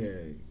out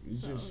there,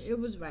 it's just... It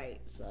was right,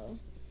 so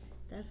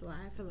that's why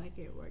I feel like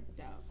it worked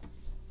out.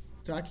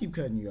 So I keep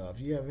cutting you off.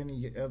 You have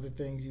any other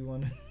things you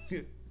want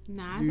to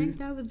Nah, I think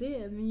that was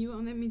it. I mean, you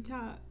won't let me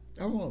talk.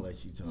 I won't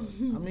let you talk.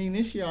 I mean,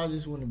 this year I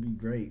just want to be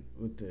great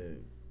with the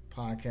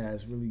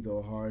podcast, really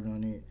go hard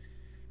on it.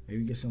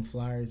 Maybe get some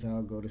flyers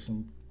out, go to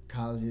some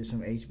colleges,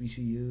 some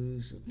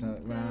HBCUs,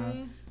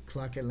 around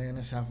Clark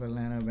Atlanta, South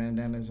Atlanta,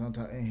 bandanas on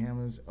top, and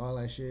hammers, all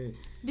that shit.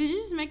 Did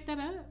you just make that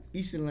up?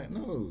 East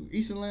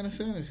Atlanta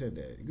Center said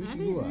that. Gucci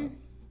Guap.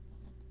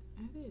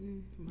 I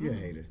didn't. Wow. You're a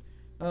hater.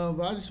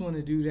 But I just want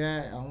to do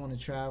that. I want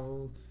to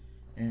travel,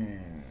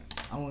 and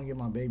I want to get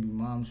my baby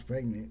moms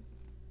pregnant.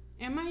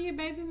 Am I your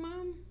baby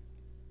mom?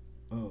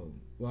 Oh.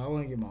 Well, I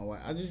want to get my wife.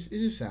 It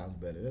just sounds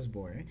better. That's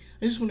boring.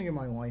 I just want to get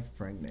my wife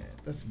pregnant.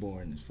 That's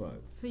boring as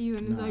fuck. So you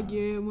and it's like,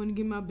 yeah, I want to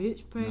get my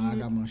bitch pregnant. Nah, I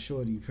got my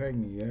shorty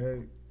pregnant. You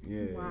heard?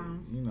 Yeah.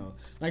 Wow.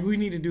 Like we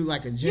need to do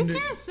like a gender. You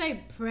can't say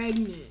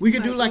pregnant. We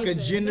could do like a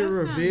gender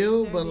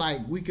reveal, but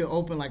like we could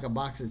open like a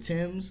box of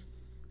Timbs.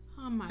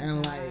 Oh my god.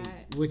 And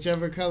like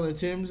whichever color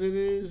Timbs it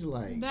is,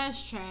 like.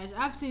 That's trash.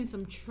 I've seen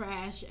some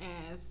trash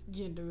ass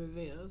gender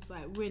reveals.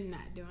 Like we're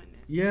not doing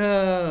that.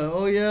 Yeah.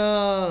 Oh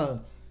yeah.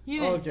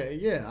 Yeah. Okay,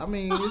 yeah. I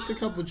mean, it's a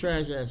couple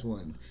trash ass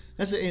ones.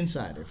 That's an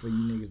insider for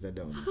you niggas that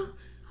don't know.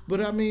 But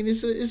I mean,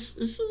 it's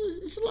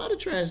a lot of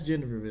trash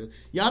gender reveals.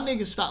 Y'all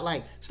niggas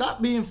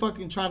stop being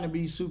fucking trying to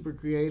be super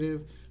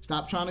creative.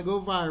 Stop trying to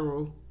go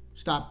viral.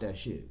 Stop that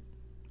shit.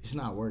 It's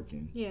not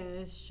working. Yeah,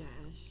 it's trash.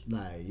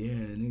 Like, yeah,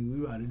 nigga,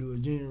 we about to do a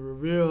gender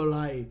reveal.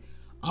 Like,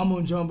 I'm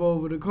gonna jump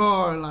over the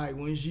car and like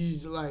when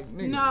she's like,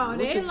 nigga. No,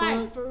 they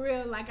like for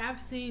real. Like I've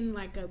seen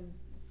like a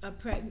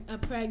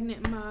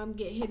pregnant mom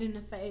get hit in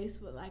the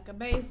face with like a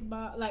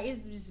baseball. Like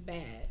it's just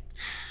bad.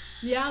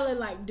 Y'all are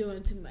like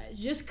doing too much.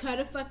 Just cut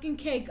a fucking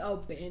cake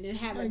open and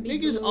have it be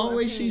niggas blue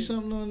always see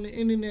something on the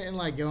internet and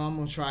like, yo, I'm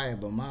gonna try it,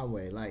 but my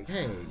way. Like,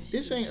 hey,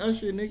 this ain't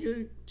Usher,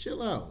 nigga.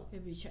 Chill out.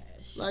 It'd be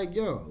trash. Like,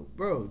 yo,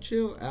 bro,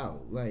 chill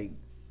out. Like,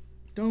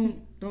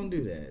 don't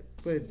do that.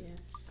 But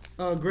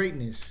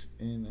greatness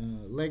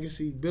and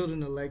legacy,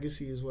 building a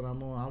legacy is what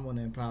I'm on. I want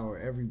to empower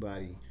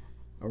everybody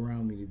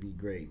around me to be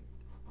great.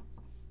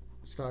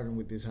 Starting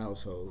with this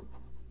household.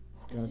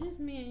 It's just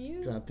me and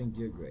you. Cause I think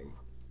you're great.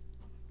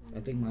 I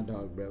think my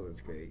dog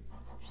Bella's great.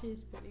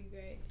 She's pretty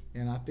great.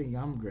 And I think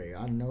I'm great.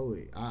 I know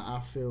it.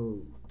 I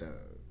feel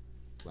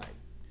I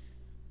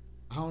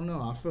don't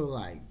know. I feel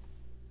like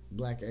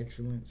black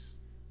excellence.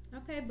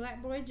 Okay,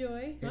 black boy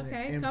joy.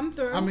 Okay, come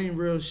through. I mean,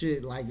 real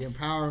shit, like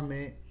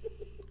empowerment,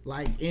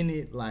 like in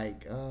it,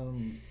 like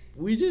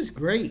we just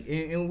great,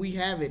 and we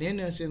have it in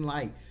us. And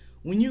like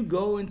when you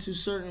go into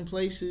certain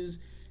places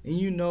and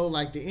you know,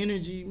 like the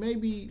energy,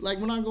 maybe like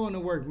when I go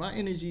into work, my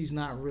energy's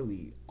not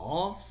really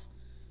off.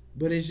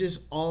 But it's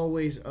just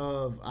always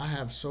I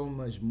have so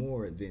much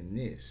more than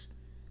this.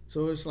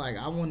 So it's like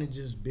I want to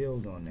just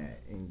build on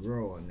that and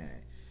grow on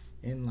that.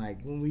 And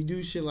like when we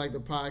do shit like the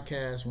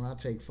podcast, when I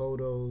take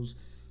photos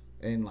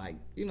and like,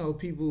 you know,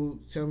 people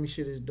tell me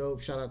shit is dope.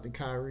 Shout out to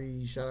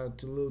Kyrie, shout out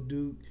to Lil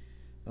Duke,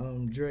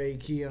 Dre,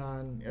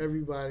 Keon,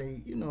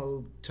 everybody, you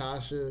know,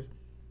 Tasha,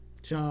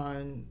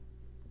 Sean,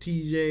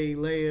 TJ,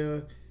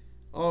 Leia,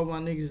 all my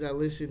niggas that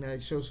listen,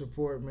 that show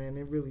support, man,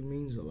 it really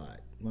means a lot.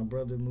 My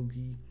brother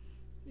Mookie.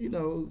 You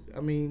know,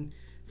 I mean,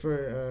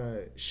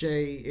 for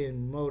Shay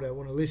and Mo that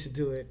want to listen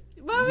to it.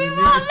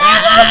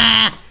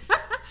 I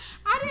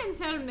didn't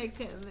tell them they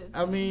couldn't listen.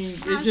 I mean,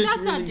 it just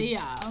really, out to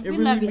y'all. It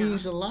really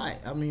means a lot.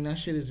 I mean, that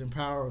shit is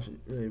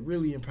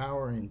really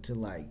empowering to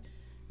like,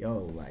 yo,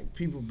 like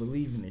people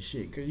believe in this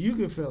shit. Because you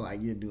could feel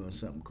like you're doing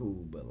something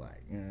cool, but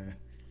like,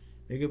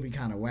 it could be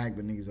kind of whack,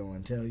 but niggas don't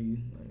want to tell you.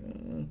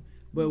 Like,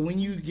 but when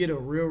you get a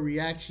real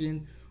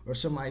reaction or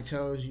somebody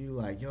tells you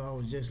like, yo, I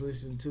was just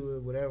listening to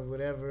it,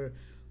 whatever.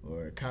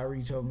 Or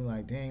Kyrie told me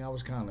like, dang, I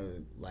was kind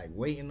of like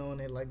waiting on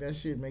it. Like that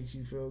shit makes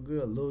you feel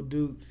good. Lil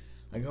Duke,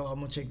 like, oh,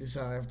 I'm gonna check this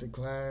out after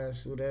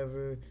class,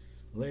 whatever.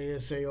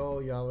 Leia say, oh,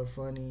 y'all are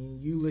funny.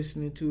 You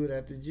listening to it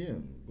at the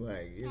gym,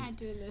 like I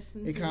do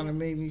listen. It kind of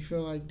made me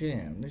feel like,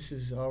 damn, this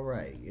is all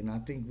right, and I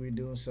think we're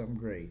doing something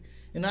great.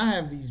 And I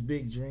have these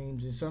big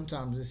dreams, and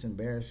sometimes it's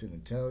embarrassing to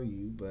tell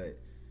you, but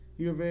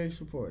you're very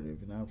supportive,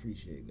 and I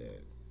appreciate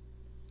that.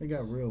 They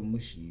got real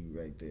mushy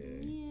right there.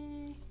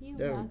 Yeah,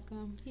 you're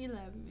welcome. He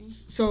loved me.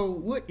 So,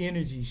 what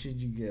energy should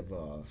you give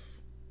off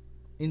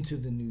into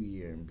the new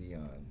year and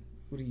beyond?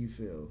 What do you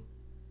feel?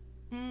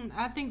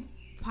 I think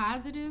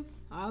positive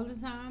all the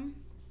time.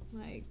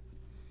 Like.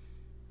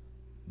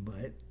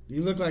 But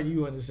you look like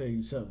you want to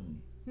say something.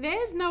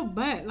 There's no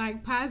but.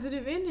 Like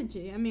positive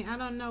energy. I mean, I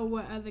don't know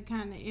what other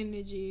kind of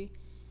energy.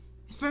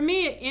 For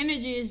me,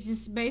 energy is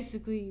just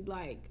basically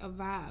like a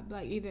vibe.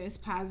 Like either it's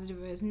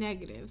positive or it's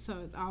negative. So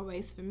it's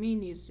always, for me,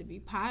 needs to be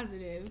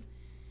positive.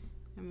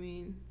 I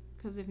mean,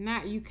 because if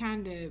not, you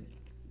kind of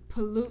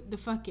pollute the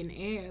fucking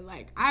air.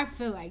 Like, I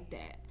feel like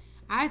that.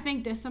 I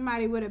think that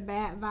somebody with a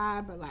bad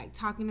vibe or like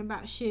talking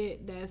about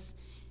shit that's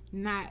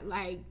not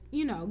like,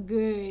 you know,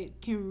 good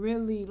can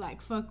really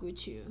like fuck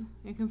with you.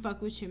 It can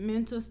fuck with your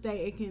mental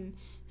state. It can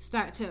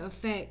start to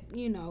affect,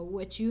 you know,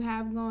 what you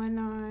have going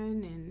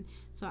on. And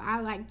so I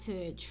like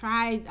to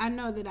try. I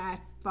know that I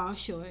fall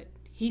short.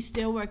 He's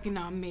still working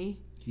on me.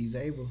 He's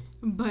able.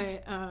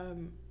 But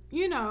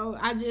you know,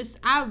 I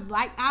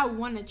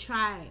want to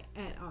try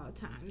at all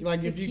times.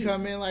 Like if you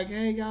come in like,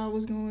 hey y'all,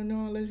 what's going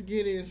on? Let's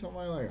get it. And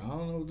somebody like, I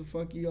don't know what the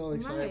fuck you all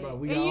excited about.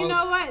 We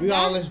got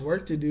all this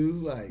work to do.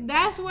 Like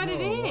that's what it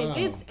is. Wow.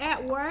 It's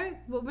at work,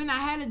 but when I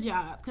had a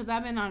job, because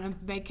I've been on a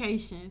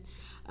vacation.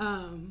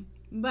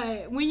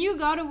 But when you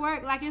go to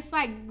work, like it's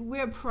like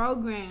we're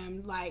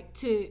programmed like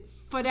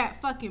for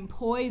that fucking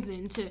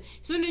poison to, as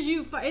soon as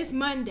it's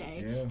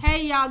Monday. Yeah.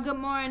 Hey y'all, good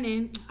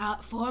morning.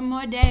 4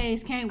 more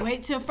days. Can't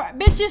wait till Friday.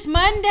 Bitch, it's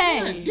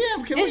Monday.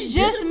 Yeah, damn, it's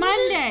just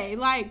Monday.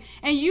 Like,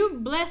 and you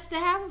blessed to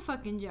have a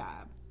fucking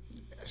job.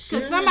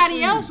 Because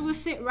somebody else will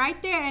sit right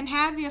there and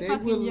have your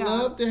fucking job. They would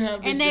love to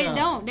have this and they job.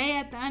 Don't. They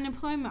at the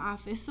unemployment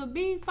office. So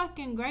be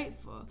fucking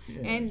grateful.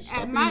 Yeah, and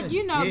at my,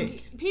 you know,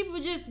 people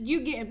just,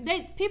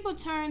 people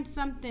turn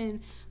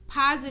something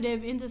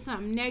positive into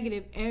something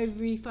negative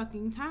every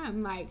fucking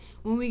time. Like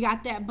when we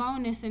got that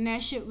bonus and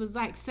that shit was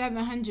like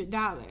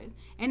 $700,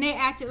 and they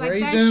acted like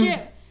that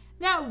shit.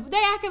 No, they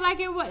acted like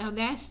it was. Oh,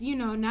 that's, you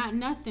know, not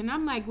nothing.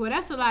 I'm like, well,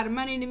 that's a lot of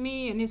money to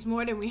me, and it's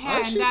more than we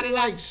had. That shit be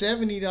like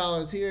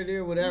 $70 here,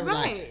 there, whatever.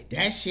 Right. Like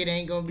that shit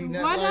ain't gonna be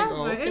nothing. Whatever.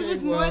 Like, okay, it was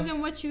more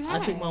than what you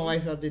had. I took my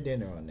wife out to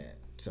dinner on that,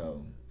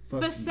 so.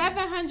 But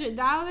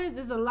 $700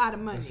 is a lot of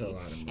money. That's a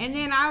lot of money. And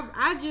then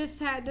I just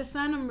had to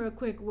son him real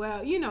quick.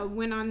 Well, you know,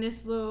 went on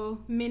this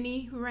little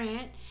mini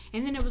rant,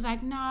 and then it was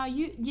like, no,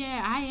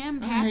 I am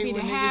happy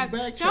to have.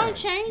 Don't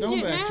change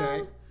it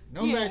now.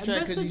 Don't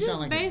backtrack because you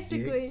sound like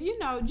basically, you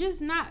know,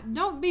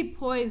 don't be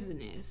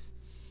poisonous.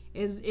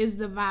 Is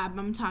the vibe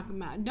I'm talking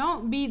about.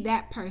 Don't be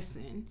that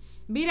person.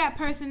 Be that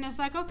person that's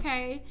like,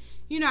 okay,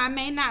 I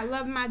may not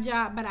love my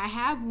job, but I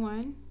have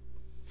one.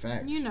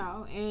 Facts.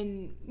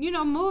 And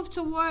move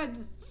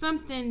towards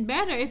something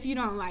better if you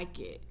don't like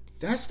it.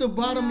 That's the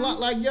bottom line.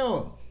 Like,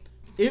 yo,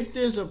 if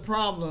there's a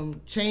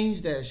problem,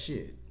 change that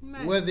shit.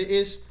 Right. Whether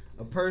it's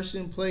a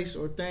person, place,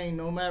 or thing,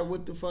 no matter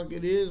what the fuck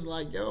it is,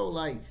 like, yo,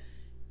 like,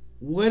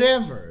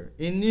 whatever.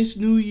 In this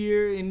new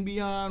year and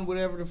beyond,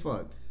 whatever the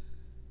fuck.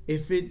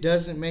 If it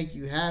doesn't make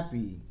you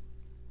happy,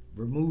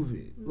 remove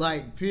it.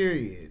 Like,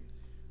 period.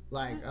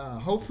 Like,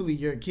 hopefully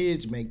your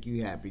kids make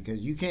you happy, because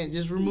you can't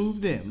just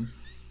remove them.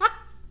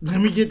 Let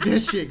me get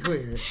this shit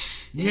clear.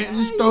 You can't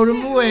just throw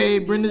them away.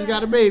 Brenda's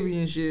got a baby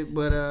and shit.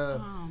 But,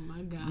 oh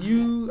my God.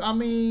 In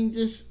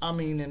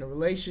a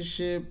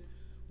relationship,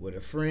 with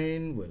a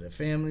friend, with a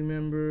family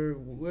member,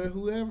 with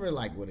whoever,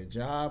 like, with a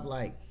job,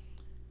 like,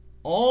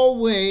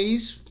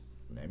 always,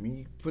 let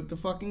me put the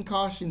fucking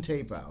caution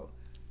tape out.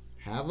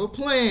 Have a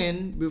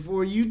plan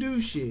before you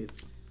do shit.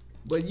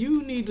 But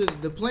you need to,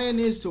 the plan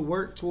is to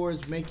work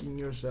towards making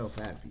yourself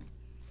happy.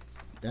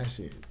 That's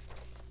it.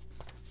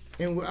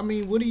 And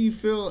what do you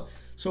feel?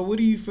 So what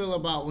do you feel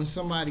about when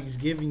somebody's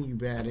giving you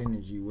bad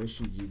energy? What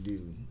should you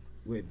do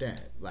with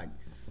that? Like,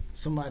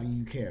 somebody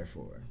you care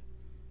for.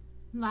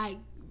 Like,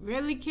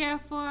 really care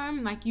for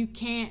them? Like, you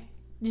can't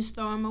just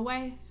throw them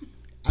away?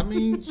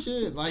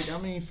 Shit. Like,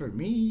 for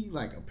me,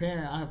 like a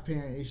parent, I have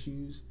parent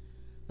issues.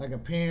 Like a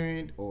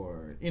parent,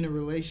 or in a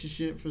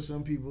relationship for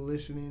some people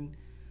listening,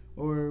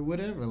 or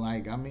whatever.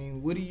 Like,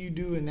 what do you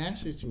do in that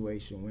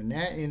situation when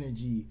that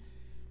energy,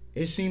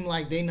 it seemed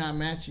like they not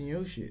matching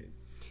your shit?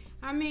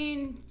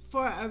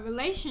 For a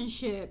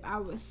relationship, I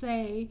would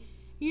say,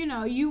 you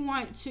don't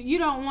want to,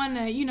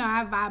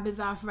 our vibe is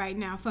off right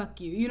now,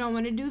 fuck you. You don't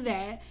want to do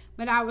that.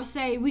 But I would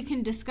say we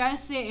can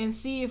discuss it and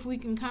see if we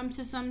can come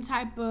to some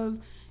type of,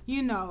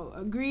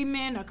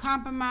 agreement or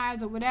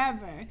compromise or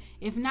whatever.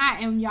 If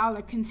not, and y'all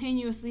are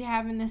continuously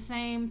having the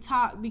same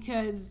talk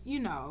because,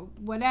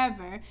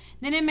 whatever,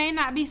 then it may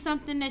not be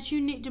something that you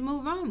need to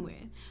move on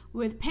with.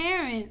 With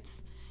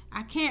parents,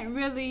 I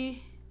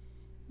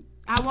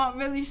won't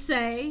really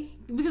say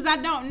because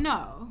I don't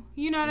know.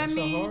 You know what That's I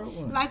mean? A hard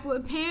one. Like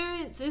with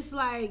parents, it's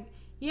like,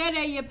 yeah,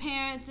 they're your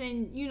parents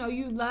and,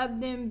 you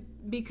love them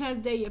because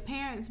they're your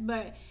parents.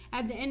 But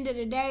at the end of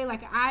the day,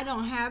 like, I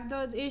don't have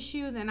those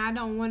issues and I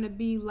don't want to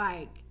be,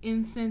 like,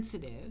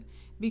 insensitive.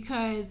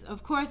 Because,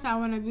 of course, I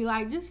want to be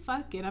like, just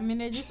fuck it.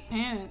 They're just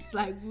parents.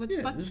 Like,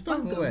 just throw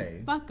them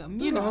away. Fuck them.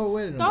 Throw the whole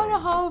wedding Throw away. the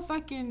whole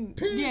fucking,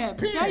 throw your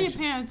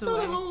parents away. Throw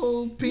the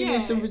whole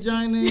penis and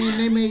vagina and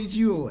they made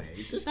you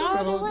away. Just throw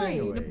the whole thing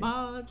away. The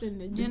balls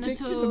and the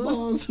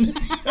genitals. The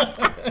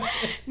balls.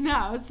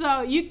 No,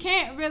 so you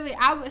can't really,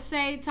 I would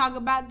say, talk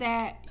about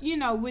that,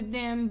 with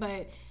them,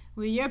 but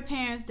with your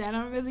parents, that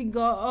don't really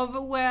go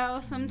over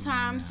well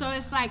sometimes. So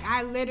it's like,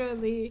 I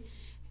literally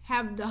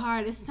have the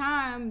hardest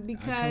time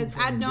because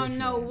I don't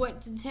know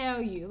what to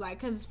tell you. Like,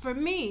 because for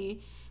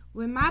me,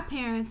 with my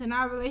parents and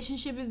our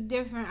relationship is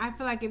different. I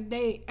feel like if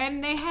they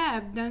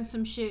have done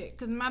some shit,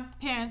 because my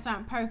parents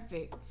aren't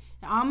perfect,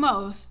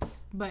 almost,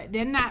 but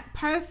they're not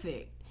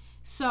perfect.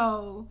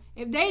 So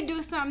if they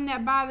do something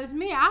that bothers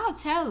me, I'll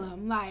tell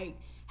them, like,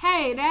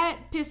 hey, that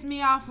pissed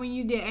me off when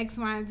you did X,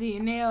 Y, and Z,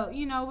 and they'll,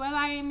 well,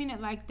 I didn't mean it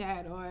like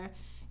that, or,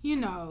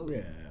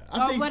 yeah.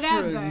 I think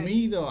whatever. For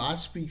me, though, I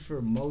speak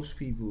for most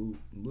people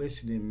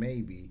listening,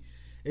 maybe,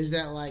 is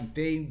that, like,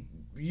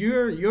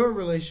 your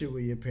relationship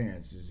with your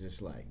parents is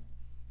just, like,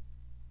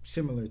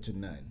 similar to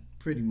none,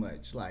 pretty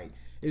much. Like,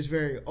 it's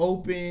very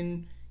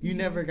open. You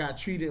never got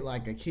treated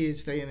like a kid,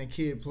 stay in a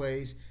kid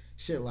place,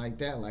 shit like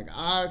that. Like,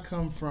 I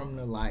come from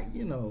the, like,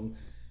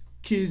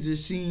 kids are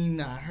seen,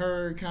 not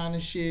heard kind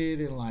of shit,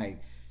 and,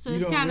 like, so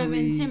it's kind of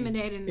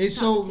intimidating. It's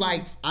so,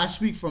 like, I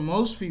speak for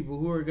most people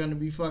who are going to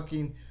be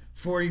fucking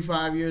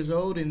 45 years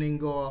old and then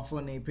go off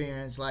on their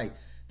parents, like,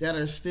 that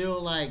are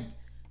still, like,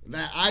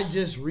 that I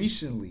just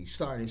recently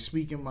started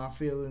speaking my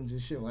feelings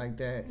and shit like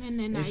that,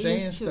 and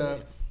saying stuff.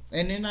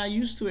 And then I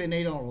used to it, and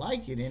they don't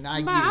like it, and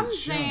But I'm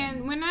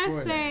saying, when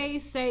I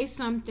say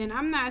something,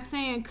 I'm not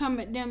saying come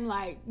at them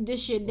like,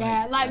 this your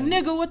dad. Like,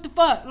 nigga, what the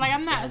fuck? Like,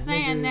 I'm not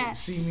saying that.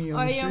 See me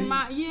on the street?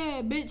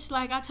 Yeah, bitch,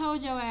 like, I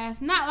told your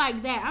ass. Not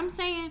like that. I'm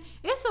saying,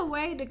 it's a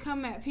way to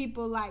come at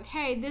people like,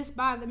 hey, this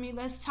bothered me.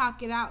 Let's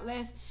talk it out.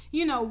 Let's,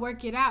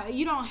 work it out.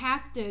 You don't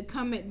have to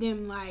come at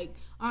them, like,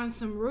 on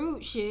some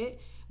rude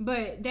shit.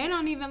 But they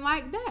don't even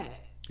like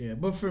that. Yeah,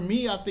 but for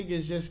me, I think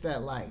it's just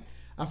that, like,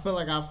 I feel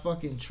like I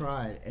fucking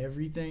tried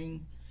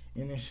everything,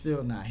 and it's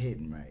still not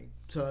hitting right.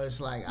 So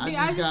it's like I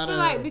just gotta. Feel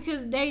like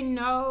because they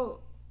know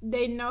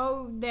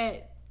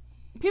that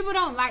people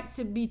don't like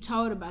to be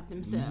told about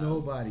themselves.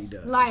 Nobody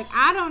does. Like,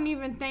 I don't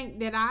even think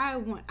that I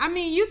want.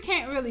 You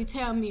can't really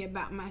tell me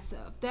about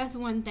myself. That's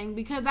one thing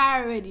because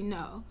I already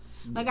know.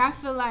 Like, I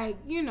feel like,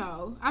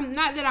 I'm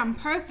not that I'm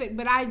perfect,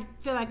 but I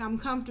feel like I'm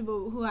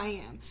comfortable with who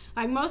I am.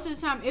 Like, most of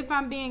the time, if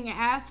I'm being an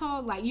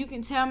asshole, like, you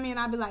can tell me and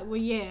I'll be like, well,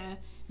 yeah,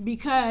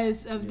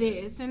 because of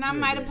this. And I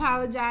might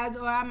apologize,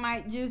 or I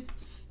might just,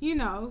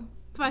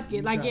 fuck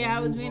it. Like,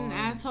 I was being an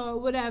asshole,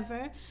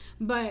 whatever.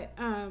 But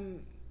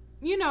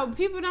you know,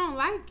 people don't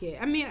like it.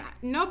 I mean,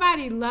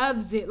 nobody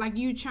loves it, like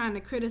you trying to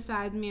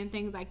criticize me and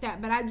things like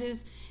that. But I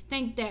just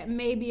think that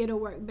maybe it'll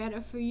work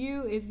better for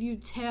you if you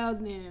tell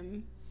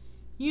them,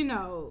 you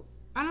know,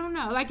 I don't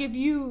know, like if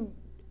you,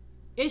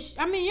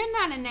 I mean, you're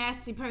not a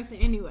nasty person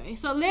anyway.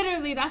 So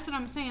literally, that's what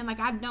I'm saying.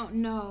 Like, I don't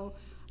know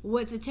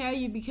what to tell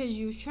you because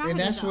you've tried and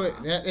that's it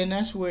all. and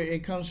that's where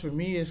it comes for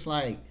me. It's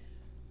like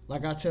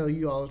I tell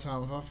you all the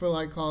time, if I feel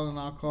like calling,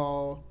 I'll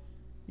call.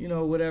 You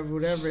know,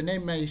 whatever, and they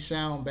may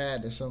sound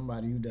bad to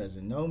somebody who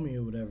doesn't know me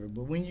or whatever,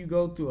 but when you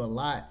go through a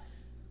lot,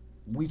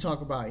 we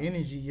talk about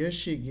energy, your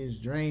shit gets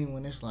drained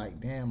when it's like,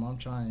 damn, I'm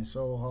trying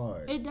so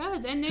hard. It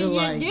does, and then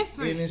you're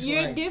different.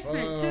 You're like,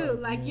 different too.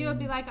 Like, man. You'll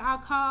be like, I'll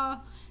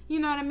call, you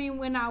know what I mean,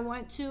 when I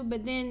want to,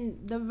 but then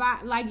the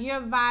vibe, like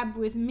your vibe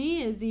with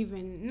me is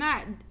even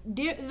not,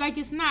 like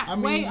it's not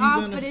way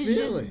off, but it's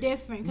just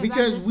different.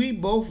 Because we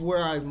both wear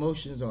our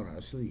emotions on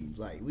our sleeves.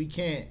 Like, we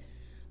can't.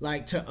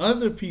 Like, to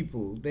other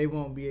people, they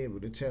won't be able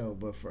to tell.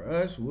 But for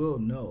us, we'll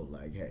know,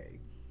 like,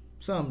 hey,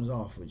 something's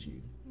off with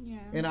you. Yeah.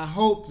 And I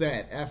hope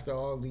that after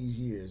all these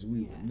years,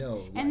 we would know.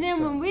 Like, and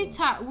then when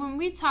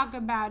we talk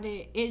about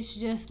it, it's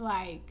just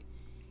like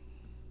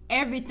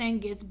everything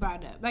gets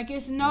brought up. Like,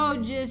 it's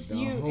just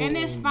you. And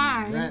it's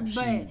fine.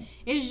 But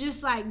it's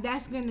just like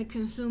that's going to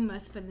consume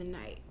us for the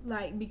night.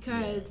 Like,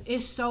 because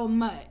it's so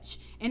much.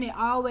 And it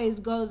always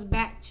goes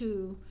back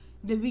to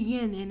the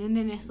beginning, and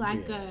then it's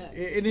like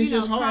and it's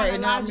just hard,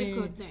 and I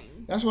mean,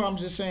 thing. That's what I'm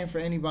just saying for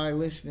anybody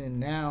listening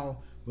now,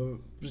 but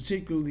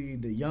particularly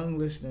the young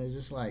listeners.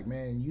 It's like,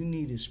 man, you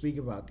need to speak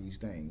about these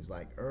things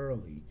like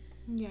early,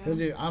 because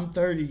I'm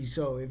 30,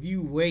 so if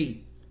you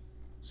wait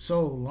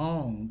so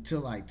long to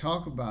like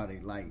talk about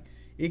it, like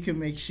it can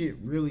make shit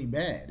really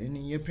bad. And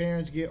then your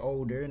parents get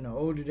older, and the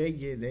older they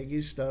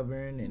get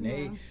stubborn, and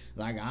they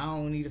like, I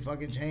don't need to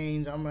fucking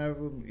change. I'm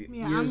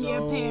years your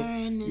old,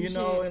 parent, and you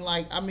know, shit. And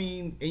like, I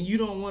mean, and you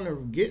don't want to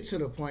get to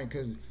the point,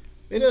 because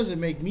it doesn't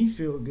make me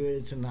feel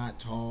good to not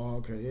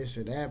talk or this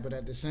or that. But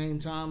at the same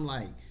time,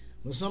 like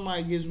when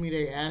somebody gives me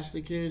their ass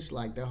to kiss,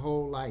 like the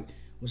whole like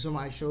when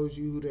somebody shows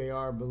you who they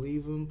are,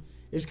 believe them.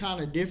 It's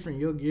kind of different.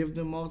 You'll give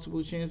them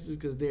multiple chances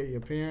because they're your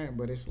parent,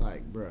 but it's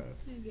like, bruh,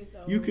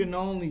 you can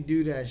only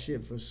do that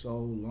shit for so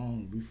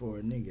long before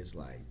a nigga's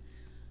like,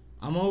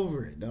 I'm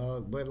over it,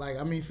 dog. But like,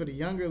 I mean, for the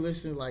younger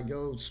listeners, like,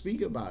 yo,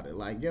 speak about it.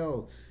 Like,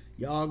 yo,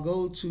 y'all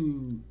go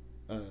to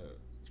a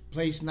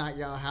place not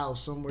y'all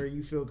house, somewhere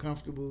you feel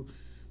comfortable,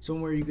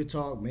 somewhere you could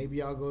talk. Maybe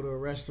y'all go to a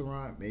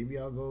restaurant, maybe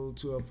y'all go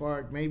to a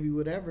park, maybe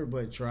whatever,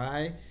 but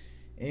try.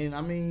 And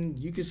I mean,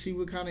 you can see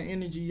what kind of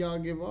energy y'all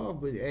give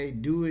off, but hey,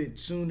 do it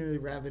sooner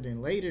rather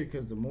than later,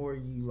 because the more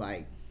you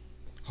like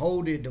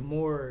hold it, the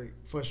more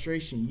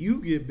frustration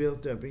you get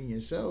built up in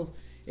yourself,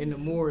 and the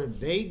more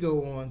they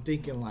go on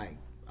thinking like,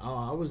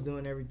 oh, I was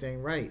doing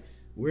everything right.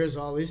 Where's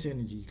all this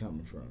energy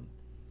coming from?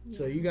 Yeah.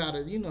 So you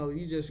gotta,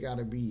 you just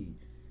gotta be,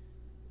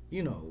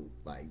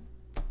 like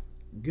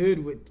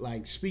good with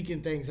like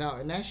speaking things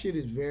out, and that shit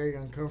is very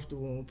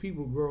uncomfortable when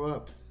people grow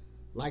up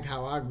like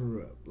how I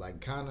grew up,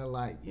 like kind of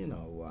like, I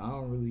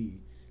don't really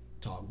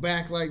talk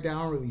back like that.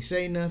 I don't really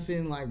say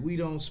nothing. Like, we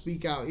don't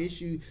speak out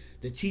issue.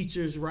 The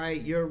teacher's right,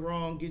 you're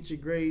wrong, get your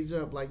grades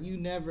up. Like, you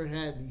never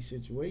had these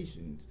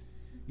situations.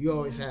 You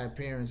always had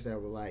parents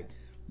that were like,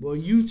 well,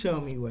 you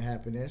tell me what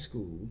happened at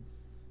school.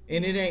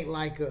 And it ain't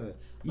like you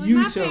tell me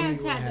what happened. My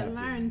parents had to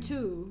learn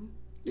too.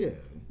 Yeah.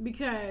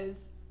 Because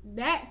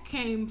that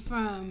came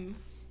from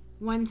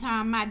one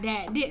time my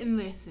dad didn't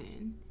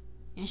listen.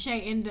 And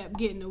Shay ended up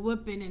getting a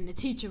whooping, and the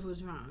teacher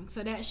was wrong.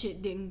 So that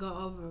shit didn't go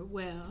over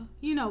well,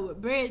 with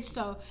Bridge.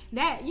 So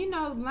that,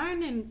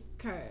 learning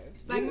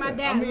curves. Like, my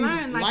dad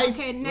learned, like,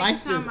 okay,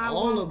 next time I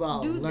won't do that. Life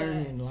is all about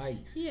learning, like,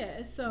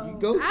 so you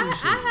go through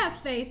shit. I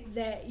have faith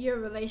that your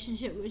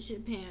relationship with your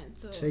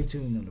parents will stay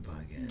tuned on the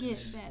podcast.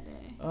 Get better.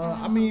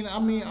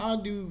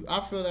 I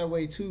feel that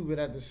way too, but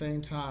at the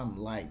same time,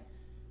 like,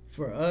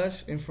 for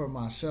us and for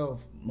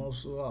myself,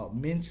 most of all,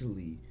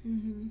 mentally,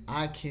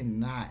 I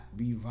cannot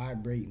be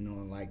vibrating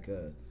on like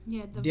a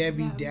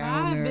Debbie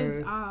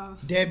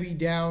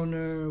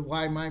Downer,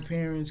 why my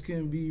parents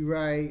couldn't be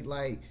right.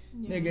 Like,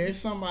 nigga, there's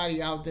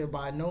somebody out there.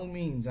 By no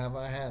means have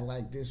I had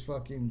like this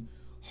fucking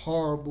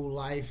horrible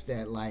life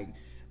that like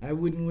I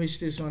wouldn't wish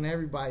this on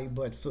everybody.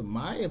 But for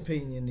my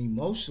opinion,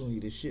 emotionally,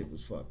 the shit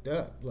was fucked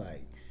up.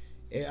 Like,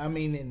 I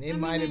mean, and it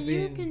might have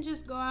been. You can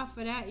just go off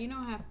of that. You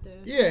don't have to.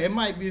 Yeah, it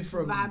might be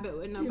from vibe it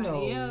with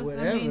nobody else.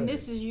 Whatever. I mean,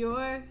 this is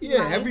your.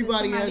 Yeah, life,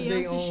 everybody has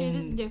their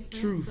own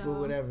truth or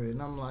whatever,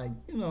 and I'm like,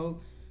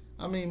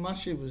 I mean, my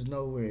shit was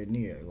nowhere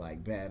near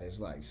like bad as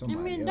like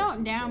somebody else.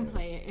 Don't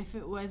downplay it if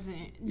it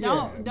wasn't.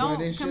 Don't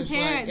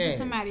compare it to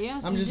somebody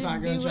else. I'm just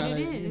not gonna try to,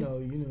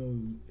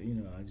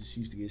 I just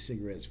used to get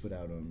cigarettes put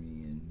out on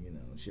me and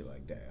shit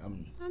like that.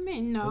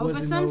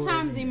 But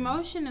sometimes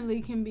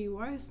emotionally can be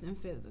worse than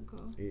physical.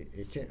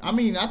 It can. I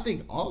mean, I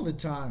think all the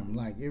time,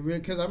 like it really,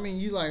 because I mean,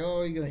 you like,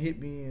 oh, you're gonna hit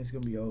me and it's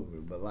gonna be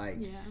over. But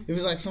like, if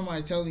it's like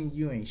somebody telling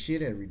you ain't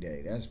shit every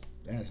day, that's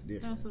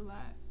different. That's a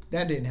lot.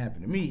 That didn't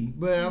happen to me,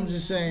 but I'm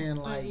just saying,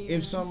 like,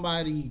 if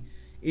somebody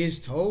is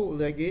told,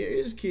 like, there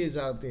is kids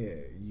out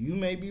there. You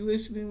may be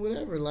listening,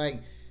 whatever.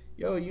 Like,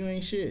 yo, you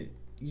ain't shit.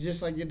 You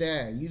just like your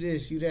dad. You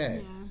this, you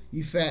that. Yeah.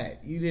 You fat.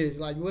 You this.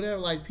 Like, whatever.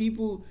 Like,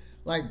 people,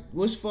 like,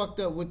 what's fucked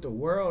up with the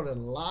world, a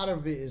lot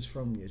of it is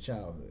from your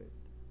childhood.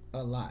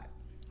 A lot.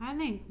 I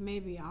think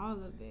maybe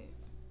all of it.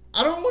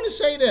 I don't want to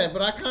say that,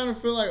 but I kind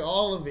of feel like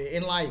all of it.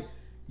 And, like,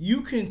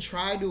 you can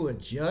try to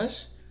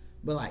adjust,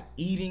 but, like,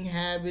 eating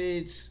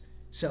habits,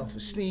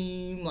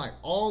 self-esteem, like,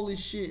 all this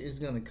shit is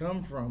going to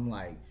come from,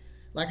 like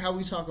how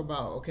we talk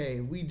about, okay,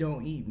 if we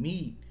don't eat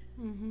meat,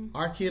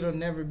 our kid will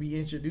never be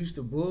introduced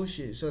to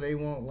bullshit, so they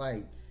won't,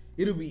 like,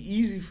 it'll be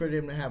easy for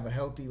them to have a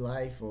healthy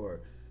life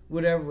or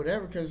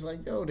whatever, because,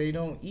 like, yo, they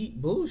don't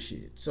eat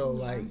bullshit. So,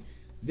 like,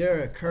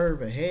 they're a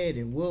curve ahead,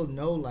 and we'll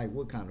know, like,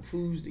 what kind of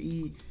foods to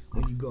eat,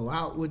 when you go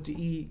out, what to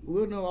eat.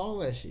 We'll know all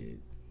that shit.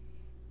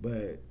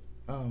 But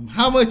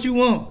how much you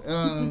want?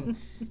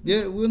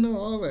 Yeah, we'll know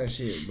all that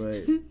shit.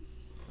 But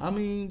I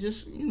mean,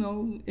 just, you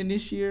know, in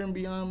this year and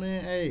beyond,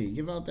 man, hey,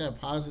 give out that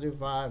positive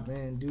vibe,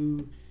 man.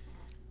 Do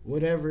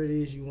whatever it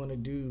is you want to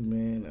do,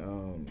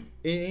 man.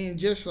 And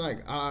just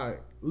like, I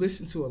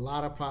listen to a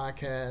lot of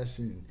podcasts,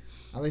 and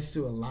I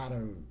listen to a lot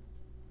of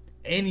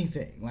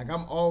anything. Like,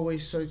 I'm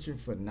always searching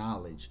for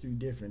knowledge through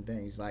different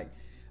things. Like,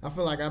 I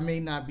feel like I may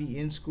not be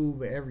in school,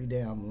 but every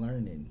day I'm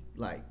learning,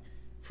 like,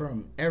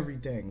 from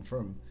everything.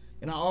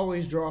 And I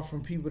always draw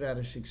from people that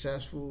are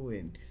successful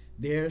and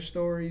their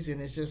stories, and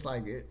it's just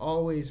like, it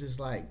always is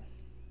like,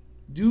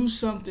 do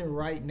something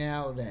right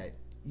now that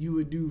you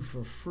would do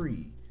for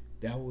free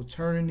that will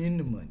turn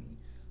into money.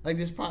 Like,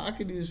 I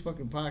could do this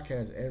fucking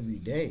podcast every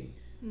day.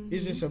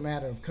 It's just a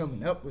matter of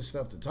coming up with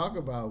stuff to talk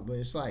about, but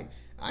it's like,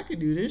 I could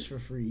do this for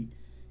free,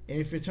 and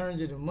if it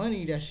turns into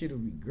money, that shit will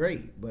be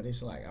great. But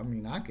it's like, I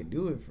mean, I could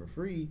do it for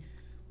free,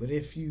 but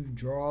if you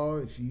draw,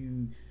 if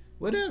you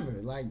whatever,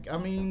 like, I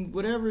mean,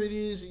 whatever it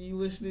is you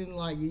listening,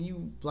 like,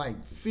 you,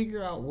 like,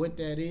 figure out what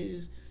that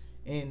is,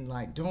 and,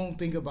 like, don't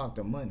think about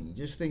the money.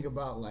 Just think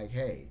about, like,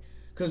 hey,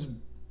 because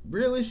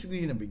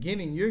realistically in the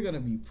beginning, you're going to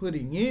be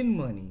putting in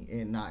money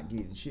and not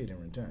getting shit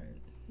in return.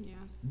 Yeah.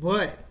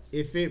 But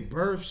if it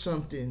births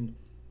something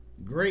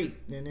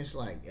great, then it's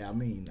like, I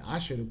mean, I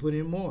should have put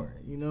in more,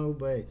 you know.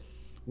 But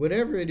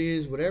whatever it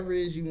is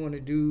you want to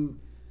do,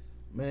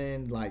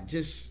 man, like,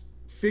 just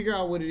figure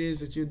out what it is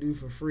that you'll do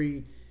for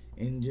free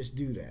and just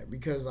do that.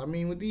 Because, I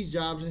mean, with these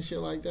jobs and shit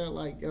like that,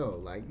 like, yo,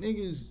 like,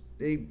 niggas,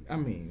 I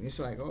mean, it's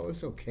like, oh,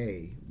 it's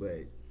okay,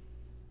 but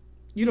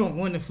you don't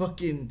want to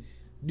fucking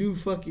do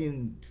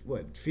fucking,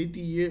 50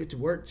 years to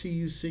work till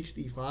you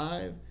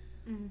 65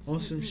 on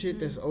some shit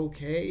that's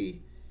okay,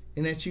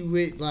 and that you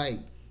with, like,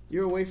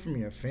 you're away from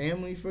your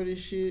family for this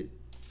shit.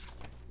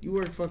 You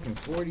work fucking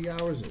 40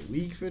 hours a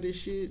week for this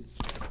shit.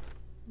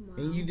 Wow.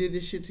 And you did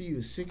this shit till you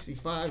was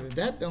 65. If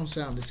that don't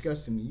sound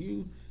disgusting to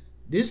you,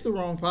 this is the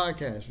wrong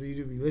podcast for you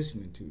to be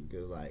listening to.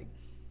 Because, like,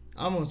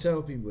 I'm going to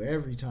tell people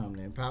every time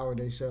to empower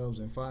themselves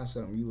and find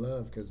something you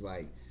love. Because,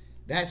 like,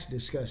 that's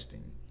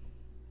disgusting.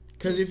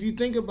 Because if you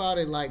think about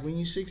it, like, when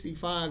you're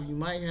 65, you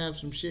might have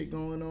some shit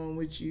going on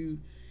with you.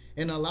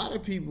 And a lot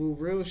of people,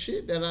 real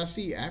shit that I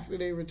see after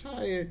they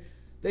retire,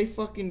 they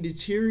fucking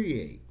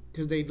deteriorate.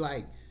 Because they,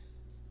 like,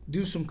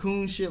 do some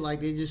coon shit, like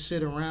they just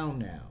sit around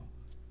now.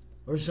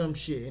 Or some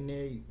shit, and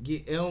they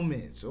get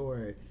ailments,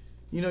 or,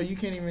 you know, you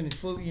can't even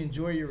fully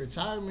enjoy your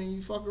retirement.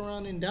 You fuck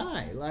around and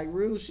die. Like,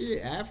 real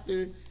shit.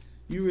 After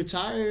you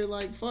retire,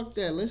 like, fuck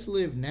that. Let's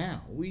live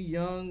now. We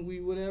young, we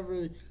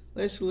whatever.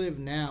 Let's live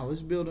now.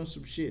 Let's build on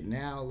some shit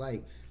now.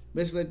 Like,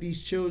 let's let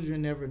these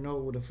children never know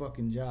what a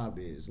fucking job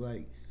is.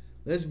 Like,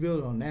 let's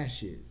build on that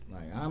shit.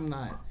 Like, I'm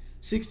not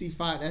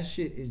 65. That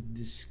shit is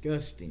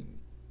disgusting.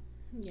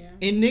 Yeah.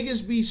 And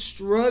niggas be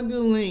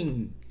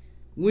struggling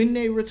when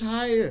they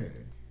retire.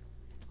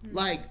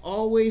 Like,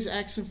 always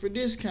asking for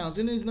discounts.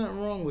 And there's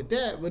nothing wrong with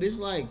that. But it's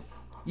like,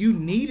 you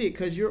need it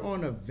because you're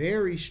on a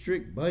very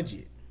strict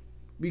budget.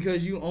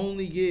 Because you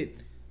only get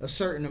a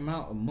certain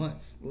amount a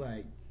month.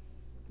 Like,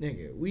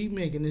 nigga, we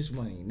making this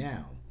money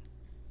now.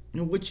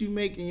 And what you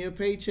make in your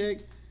paycheck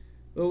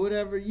or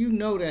whatever, you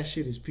know that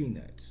shit is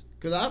peanuts.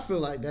 Because I feel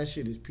like that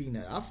shit is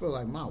peanuts. I feel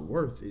like my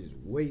worth is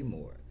way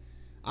more.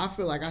 I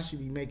feel like I should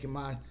be making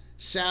my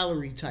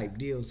salary type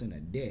deals in a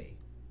day.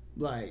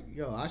 Like,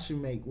 yo, I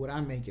should make what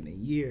I make in a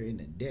year in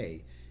a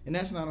day. And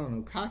that's not on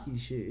no cocky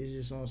shit. It's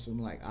just on some,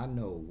 like, I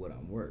know what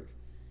I'm worth.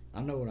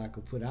 I know what I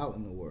could put out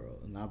in the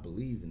world. And I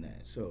believe in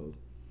that. So,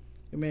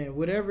 man,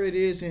 whatever it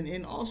is.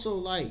 And also,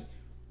 like,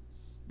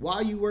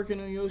 while you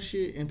working on your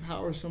shit,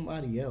 empower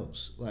somebody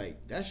else.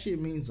 Like, that shit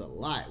means a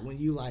lot. When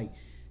you like,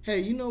 hey,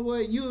 you know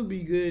what? You would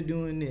be good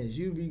doing this.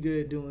 You'd be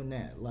good doing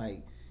that.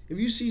 Like, if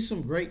you see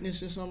some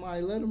greatness in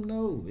somebody, let them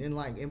know. And,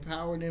 like,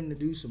 empower them to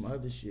do some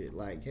other shit.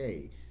 Like,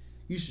 hey,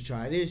 you should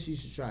try this, you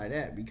should try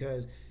that.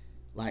 Because,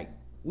 like,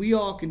 we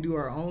all can do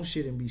our own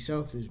shit and be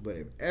selfish, but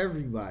if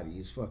everybody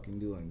is fucking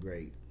doing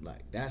great,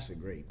 like, that's a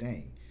great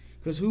thing.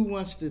 Because who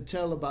wants to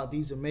tell about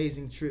these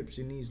amazing trips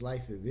and these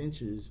life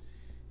adventures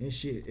and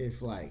shit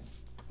if, like,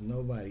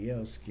 nobody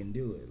else can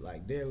do it?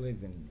 Like, they're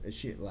living a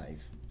shit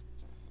life.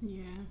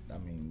 Yeah. I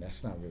mean,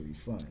 that's not really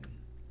fun.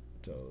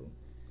 So,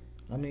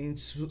 I mean,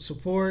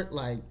 support,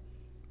 like,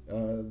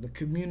 the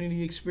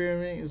Community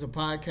Experiment is a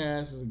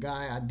podcast. Is a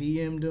guy, I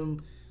DM'd him.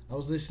 I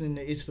was listening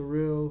to It's the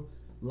Real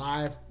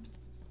live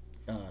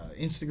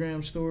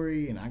Instagram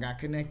story, and I got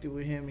connected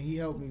with him. He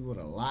helped me with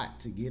a lot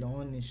to get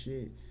on this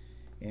shit.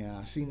 And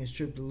I seen his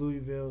trip to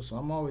Louisville, so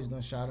I'm always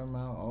gonna shout him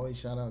out. Always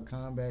shout out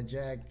Combat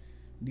Jack,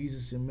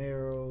 Deezus and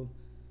Mero,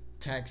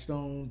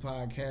 Taxstone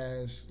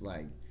podcast,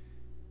 like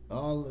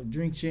all the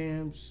Drink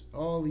Champs,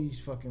 all these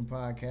fucking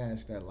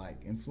podcasts that like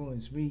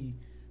influence me,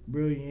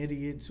 Brilliant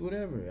Idiots,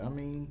 whatever. I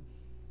mean,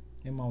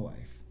 and my wife.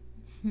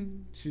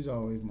 She's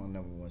always my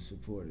number one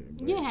supporter.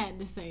 You had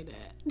to say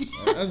that.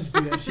 I just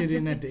do that shit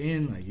in at the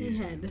end, like, yeah. You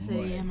had to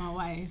say, yeah, my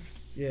wife.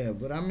 Yeah,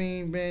 but I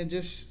mean, man,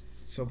 just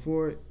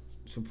support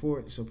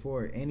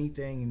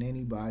anything and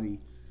anybody.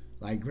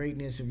 Like,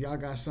 greatness. If y'all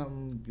got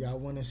something y'all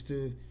want us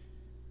to,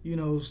 you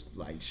know,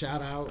 like,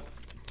 shout out,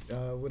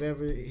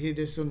 whatever, hit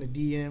us on the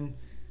DM.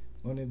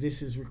 When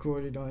this is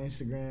recorded on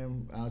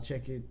Instagram, I'll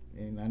check it,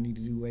 and I need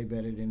to do way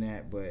better than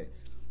that, but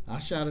I'll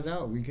shout it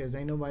out because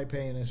ain't nobody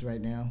paying us right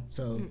now.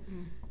 So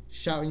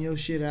shouting your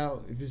shit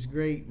out, if it's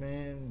great,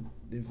 man,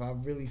 if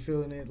I'm really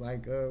feeling it,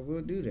 like,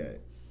 we'll do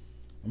that.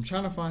 I'm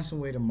trying to find some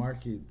way to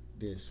market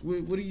this.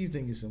 What do you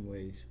think of some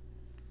ways?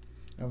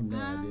 I have no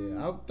idea.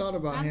 I thought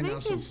about handing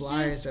out some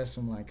flyers at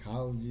some like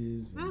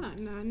colleges. I don't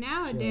know.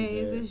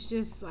 Nowadays, it's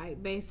just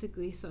like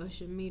basically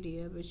social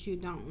media, but you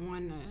don't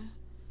want to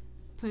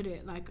put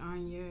it like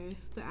on yours.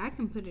 So I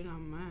can put it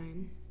on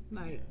mine.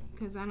 Like,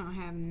 because I don't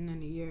have none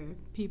of your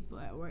people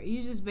at work.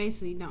 You just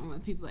basically don't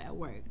want people at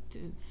work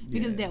to,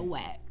 because they're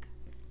whack.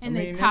 And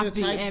they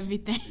copy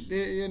everything.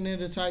 They're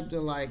the type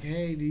to like,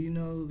 hey, do you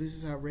know this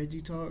is how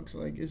Reggie talks?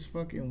 Like, it's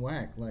fucking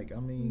whack. Like, I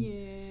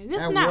mean,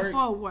 this is not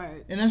for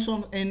work. And that's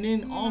what and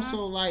then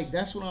also, like,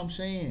 that's what I'm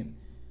saying.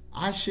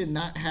 I should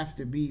not have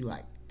to be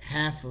like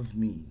half of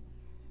me.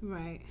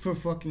 Right. For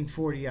fucking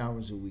 40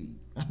 hours a week.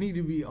 I need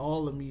to be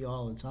all of me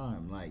all the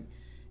time. Like,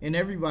 and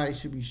everybody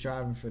should be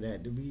striving for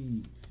that, to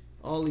be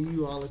all of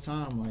you all the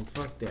time. Like,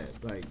 fuck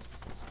that. Like,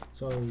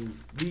 so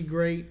be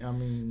great. I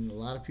mean, a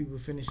lot of people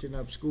finishing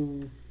up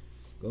school.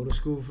 Go to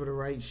school for the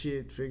right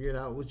shit. Figure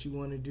out what you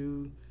want to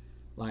do.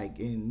 Like,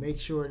 and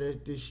make sure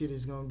that this shit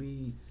is going to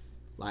be,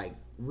 like,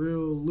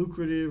 real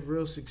lucrative,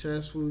 real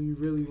successful. You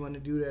really want to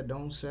do that.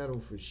 Don't settle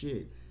for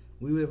shit.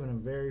 We live in a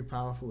very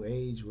powerful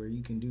age where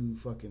you can do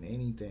fucking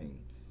anything.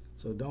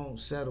 So don't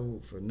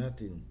settle for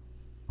nothing.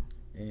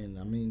 And,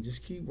 I mean,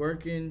 just keep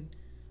working.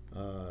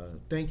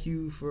 Thank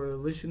you for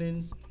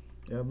listening.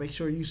 Make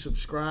sure you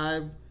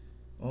subscribe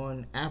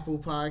on Apple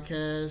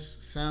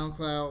Podcasts,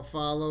 SoundCloud,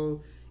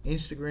 follow,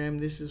 Instagram,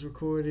 This Is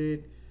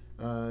Recorded.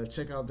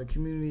 Check out the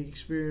Community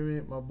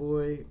Experiment, my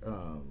boy.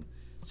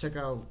 Check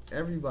out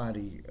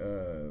everybody.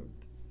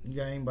 You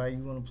got anybody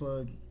you want to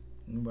plug?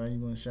 Anybody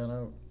you want to shout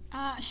out?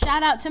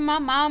 Shout out to my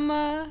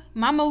mama.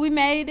 Mama, we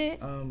made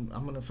it. I'm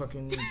going to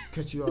fucking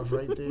cut you off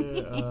right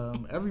there.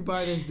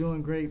 Everybody that's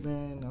doing great,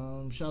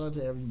 man. Shout out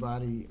to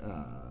everybody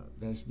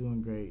that's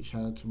doing great.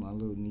 Shout out to my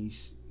little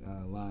niece,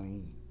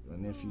 Lonnie, my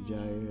nephew,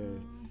 Jair.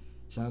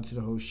 Shout out to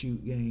the whole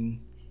Shoot gang.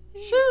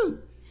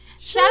 Shoot!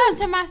 Shout out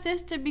to my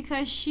sister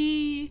because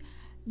she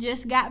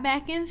just got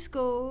back in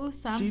school,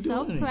 so I'm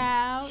so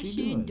proud.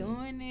 She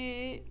doing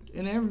it.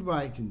 And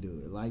everybody can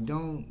do it. Like,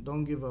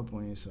 don't give up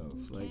on yourself.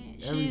 Like,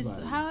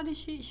 everybody. How old is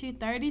she? She's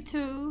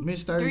 32.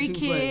 Miss 32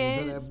 3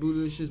 kids. Of that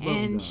bootylicious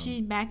bubblegum. And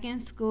she's back in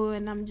school,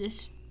 and I'm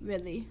just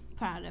really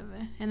proud of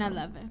her, and I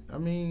love her. I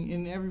mean,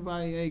 and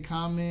everybody, hey,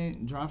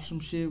 comment, drop some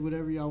shit,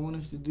 whatever y'all want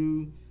us to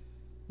do.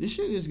 This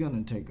shit is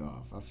gonna take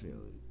off. I feel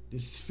it.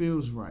 This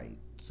feels right.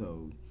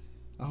 So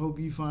I hope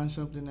you find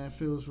something that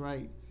feels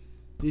right.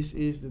 This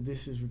is the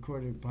This Is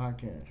Recorded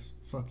podcast.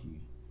 Fuck you.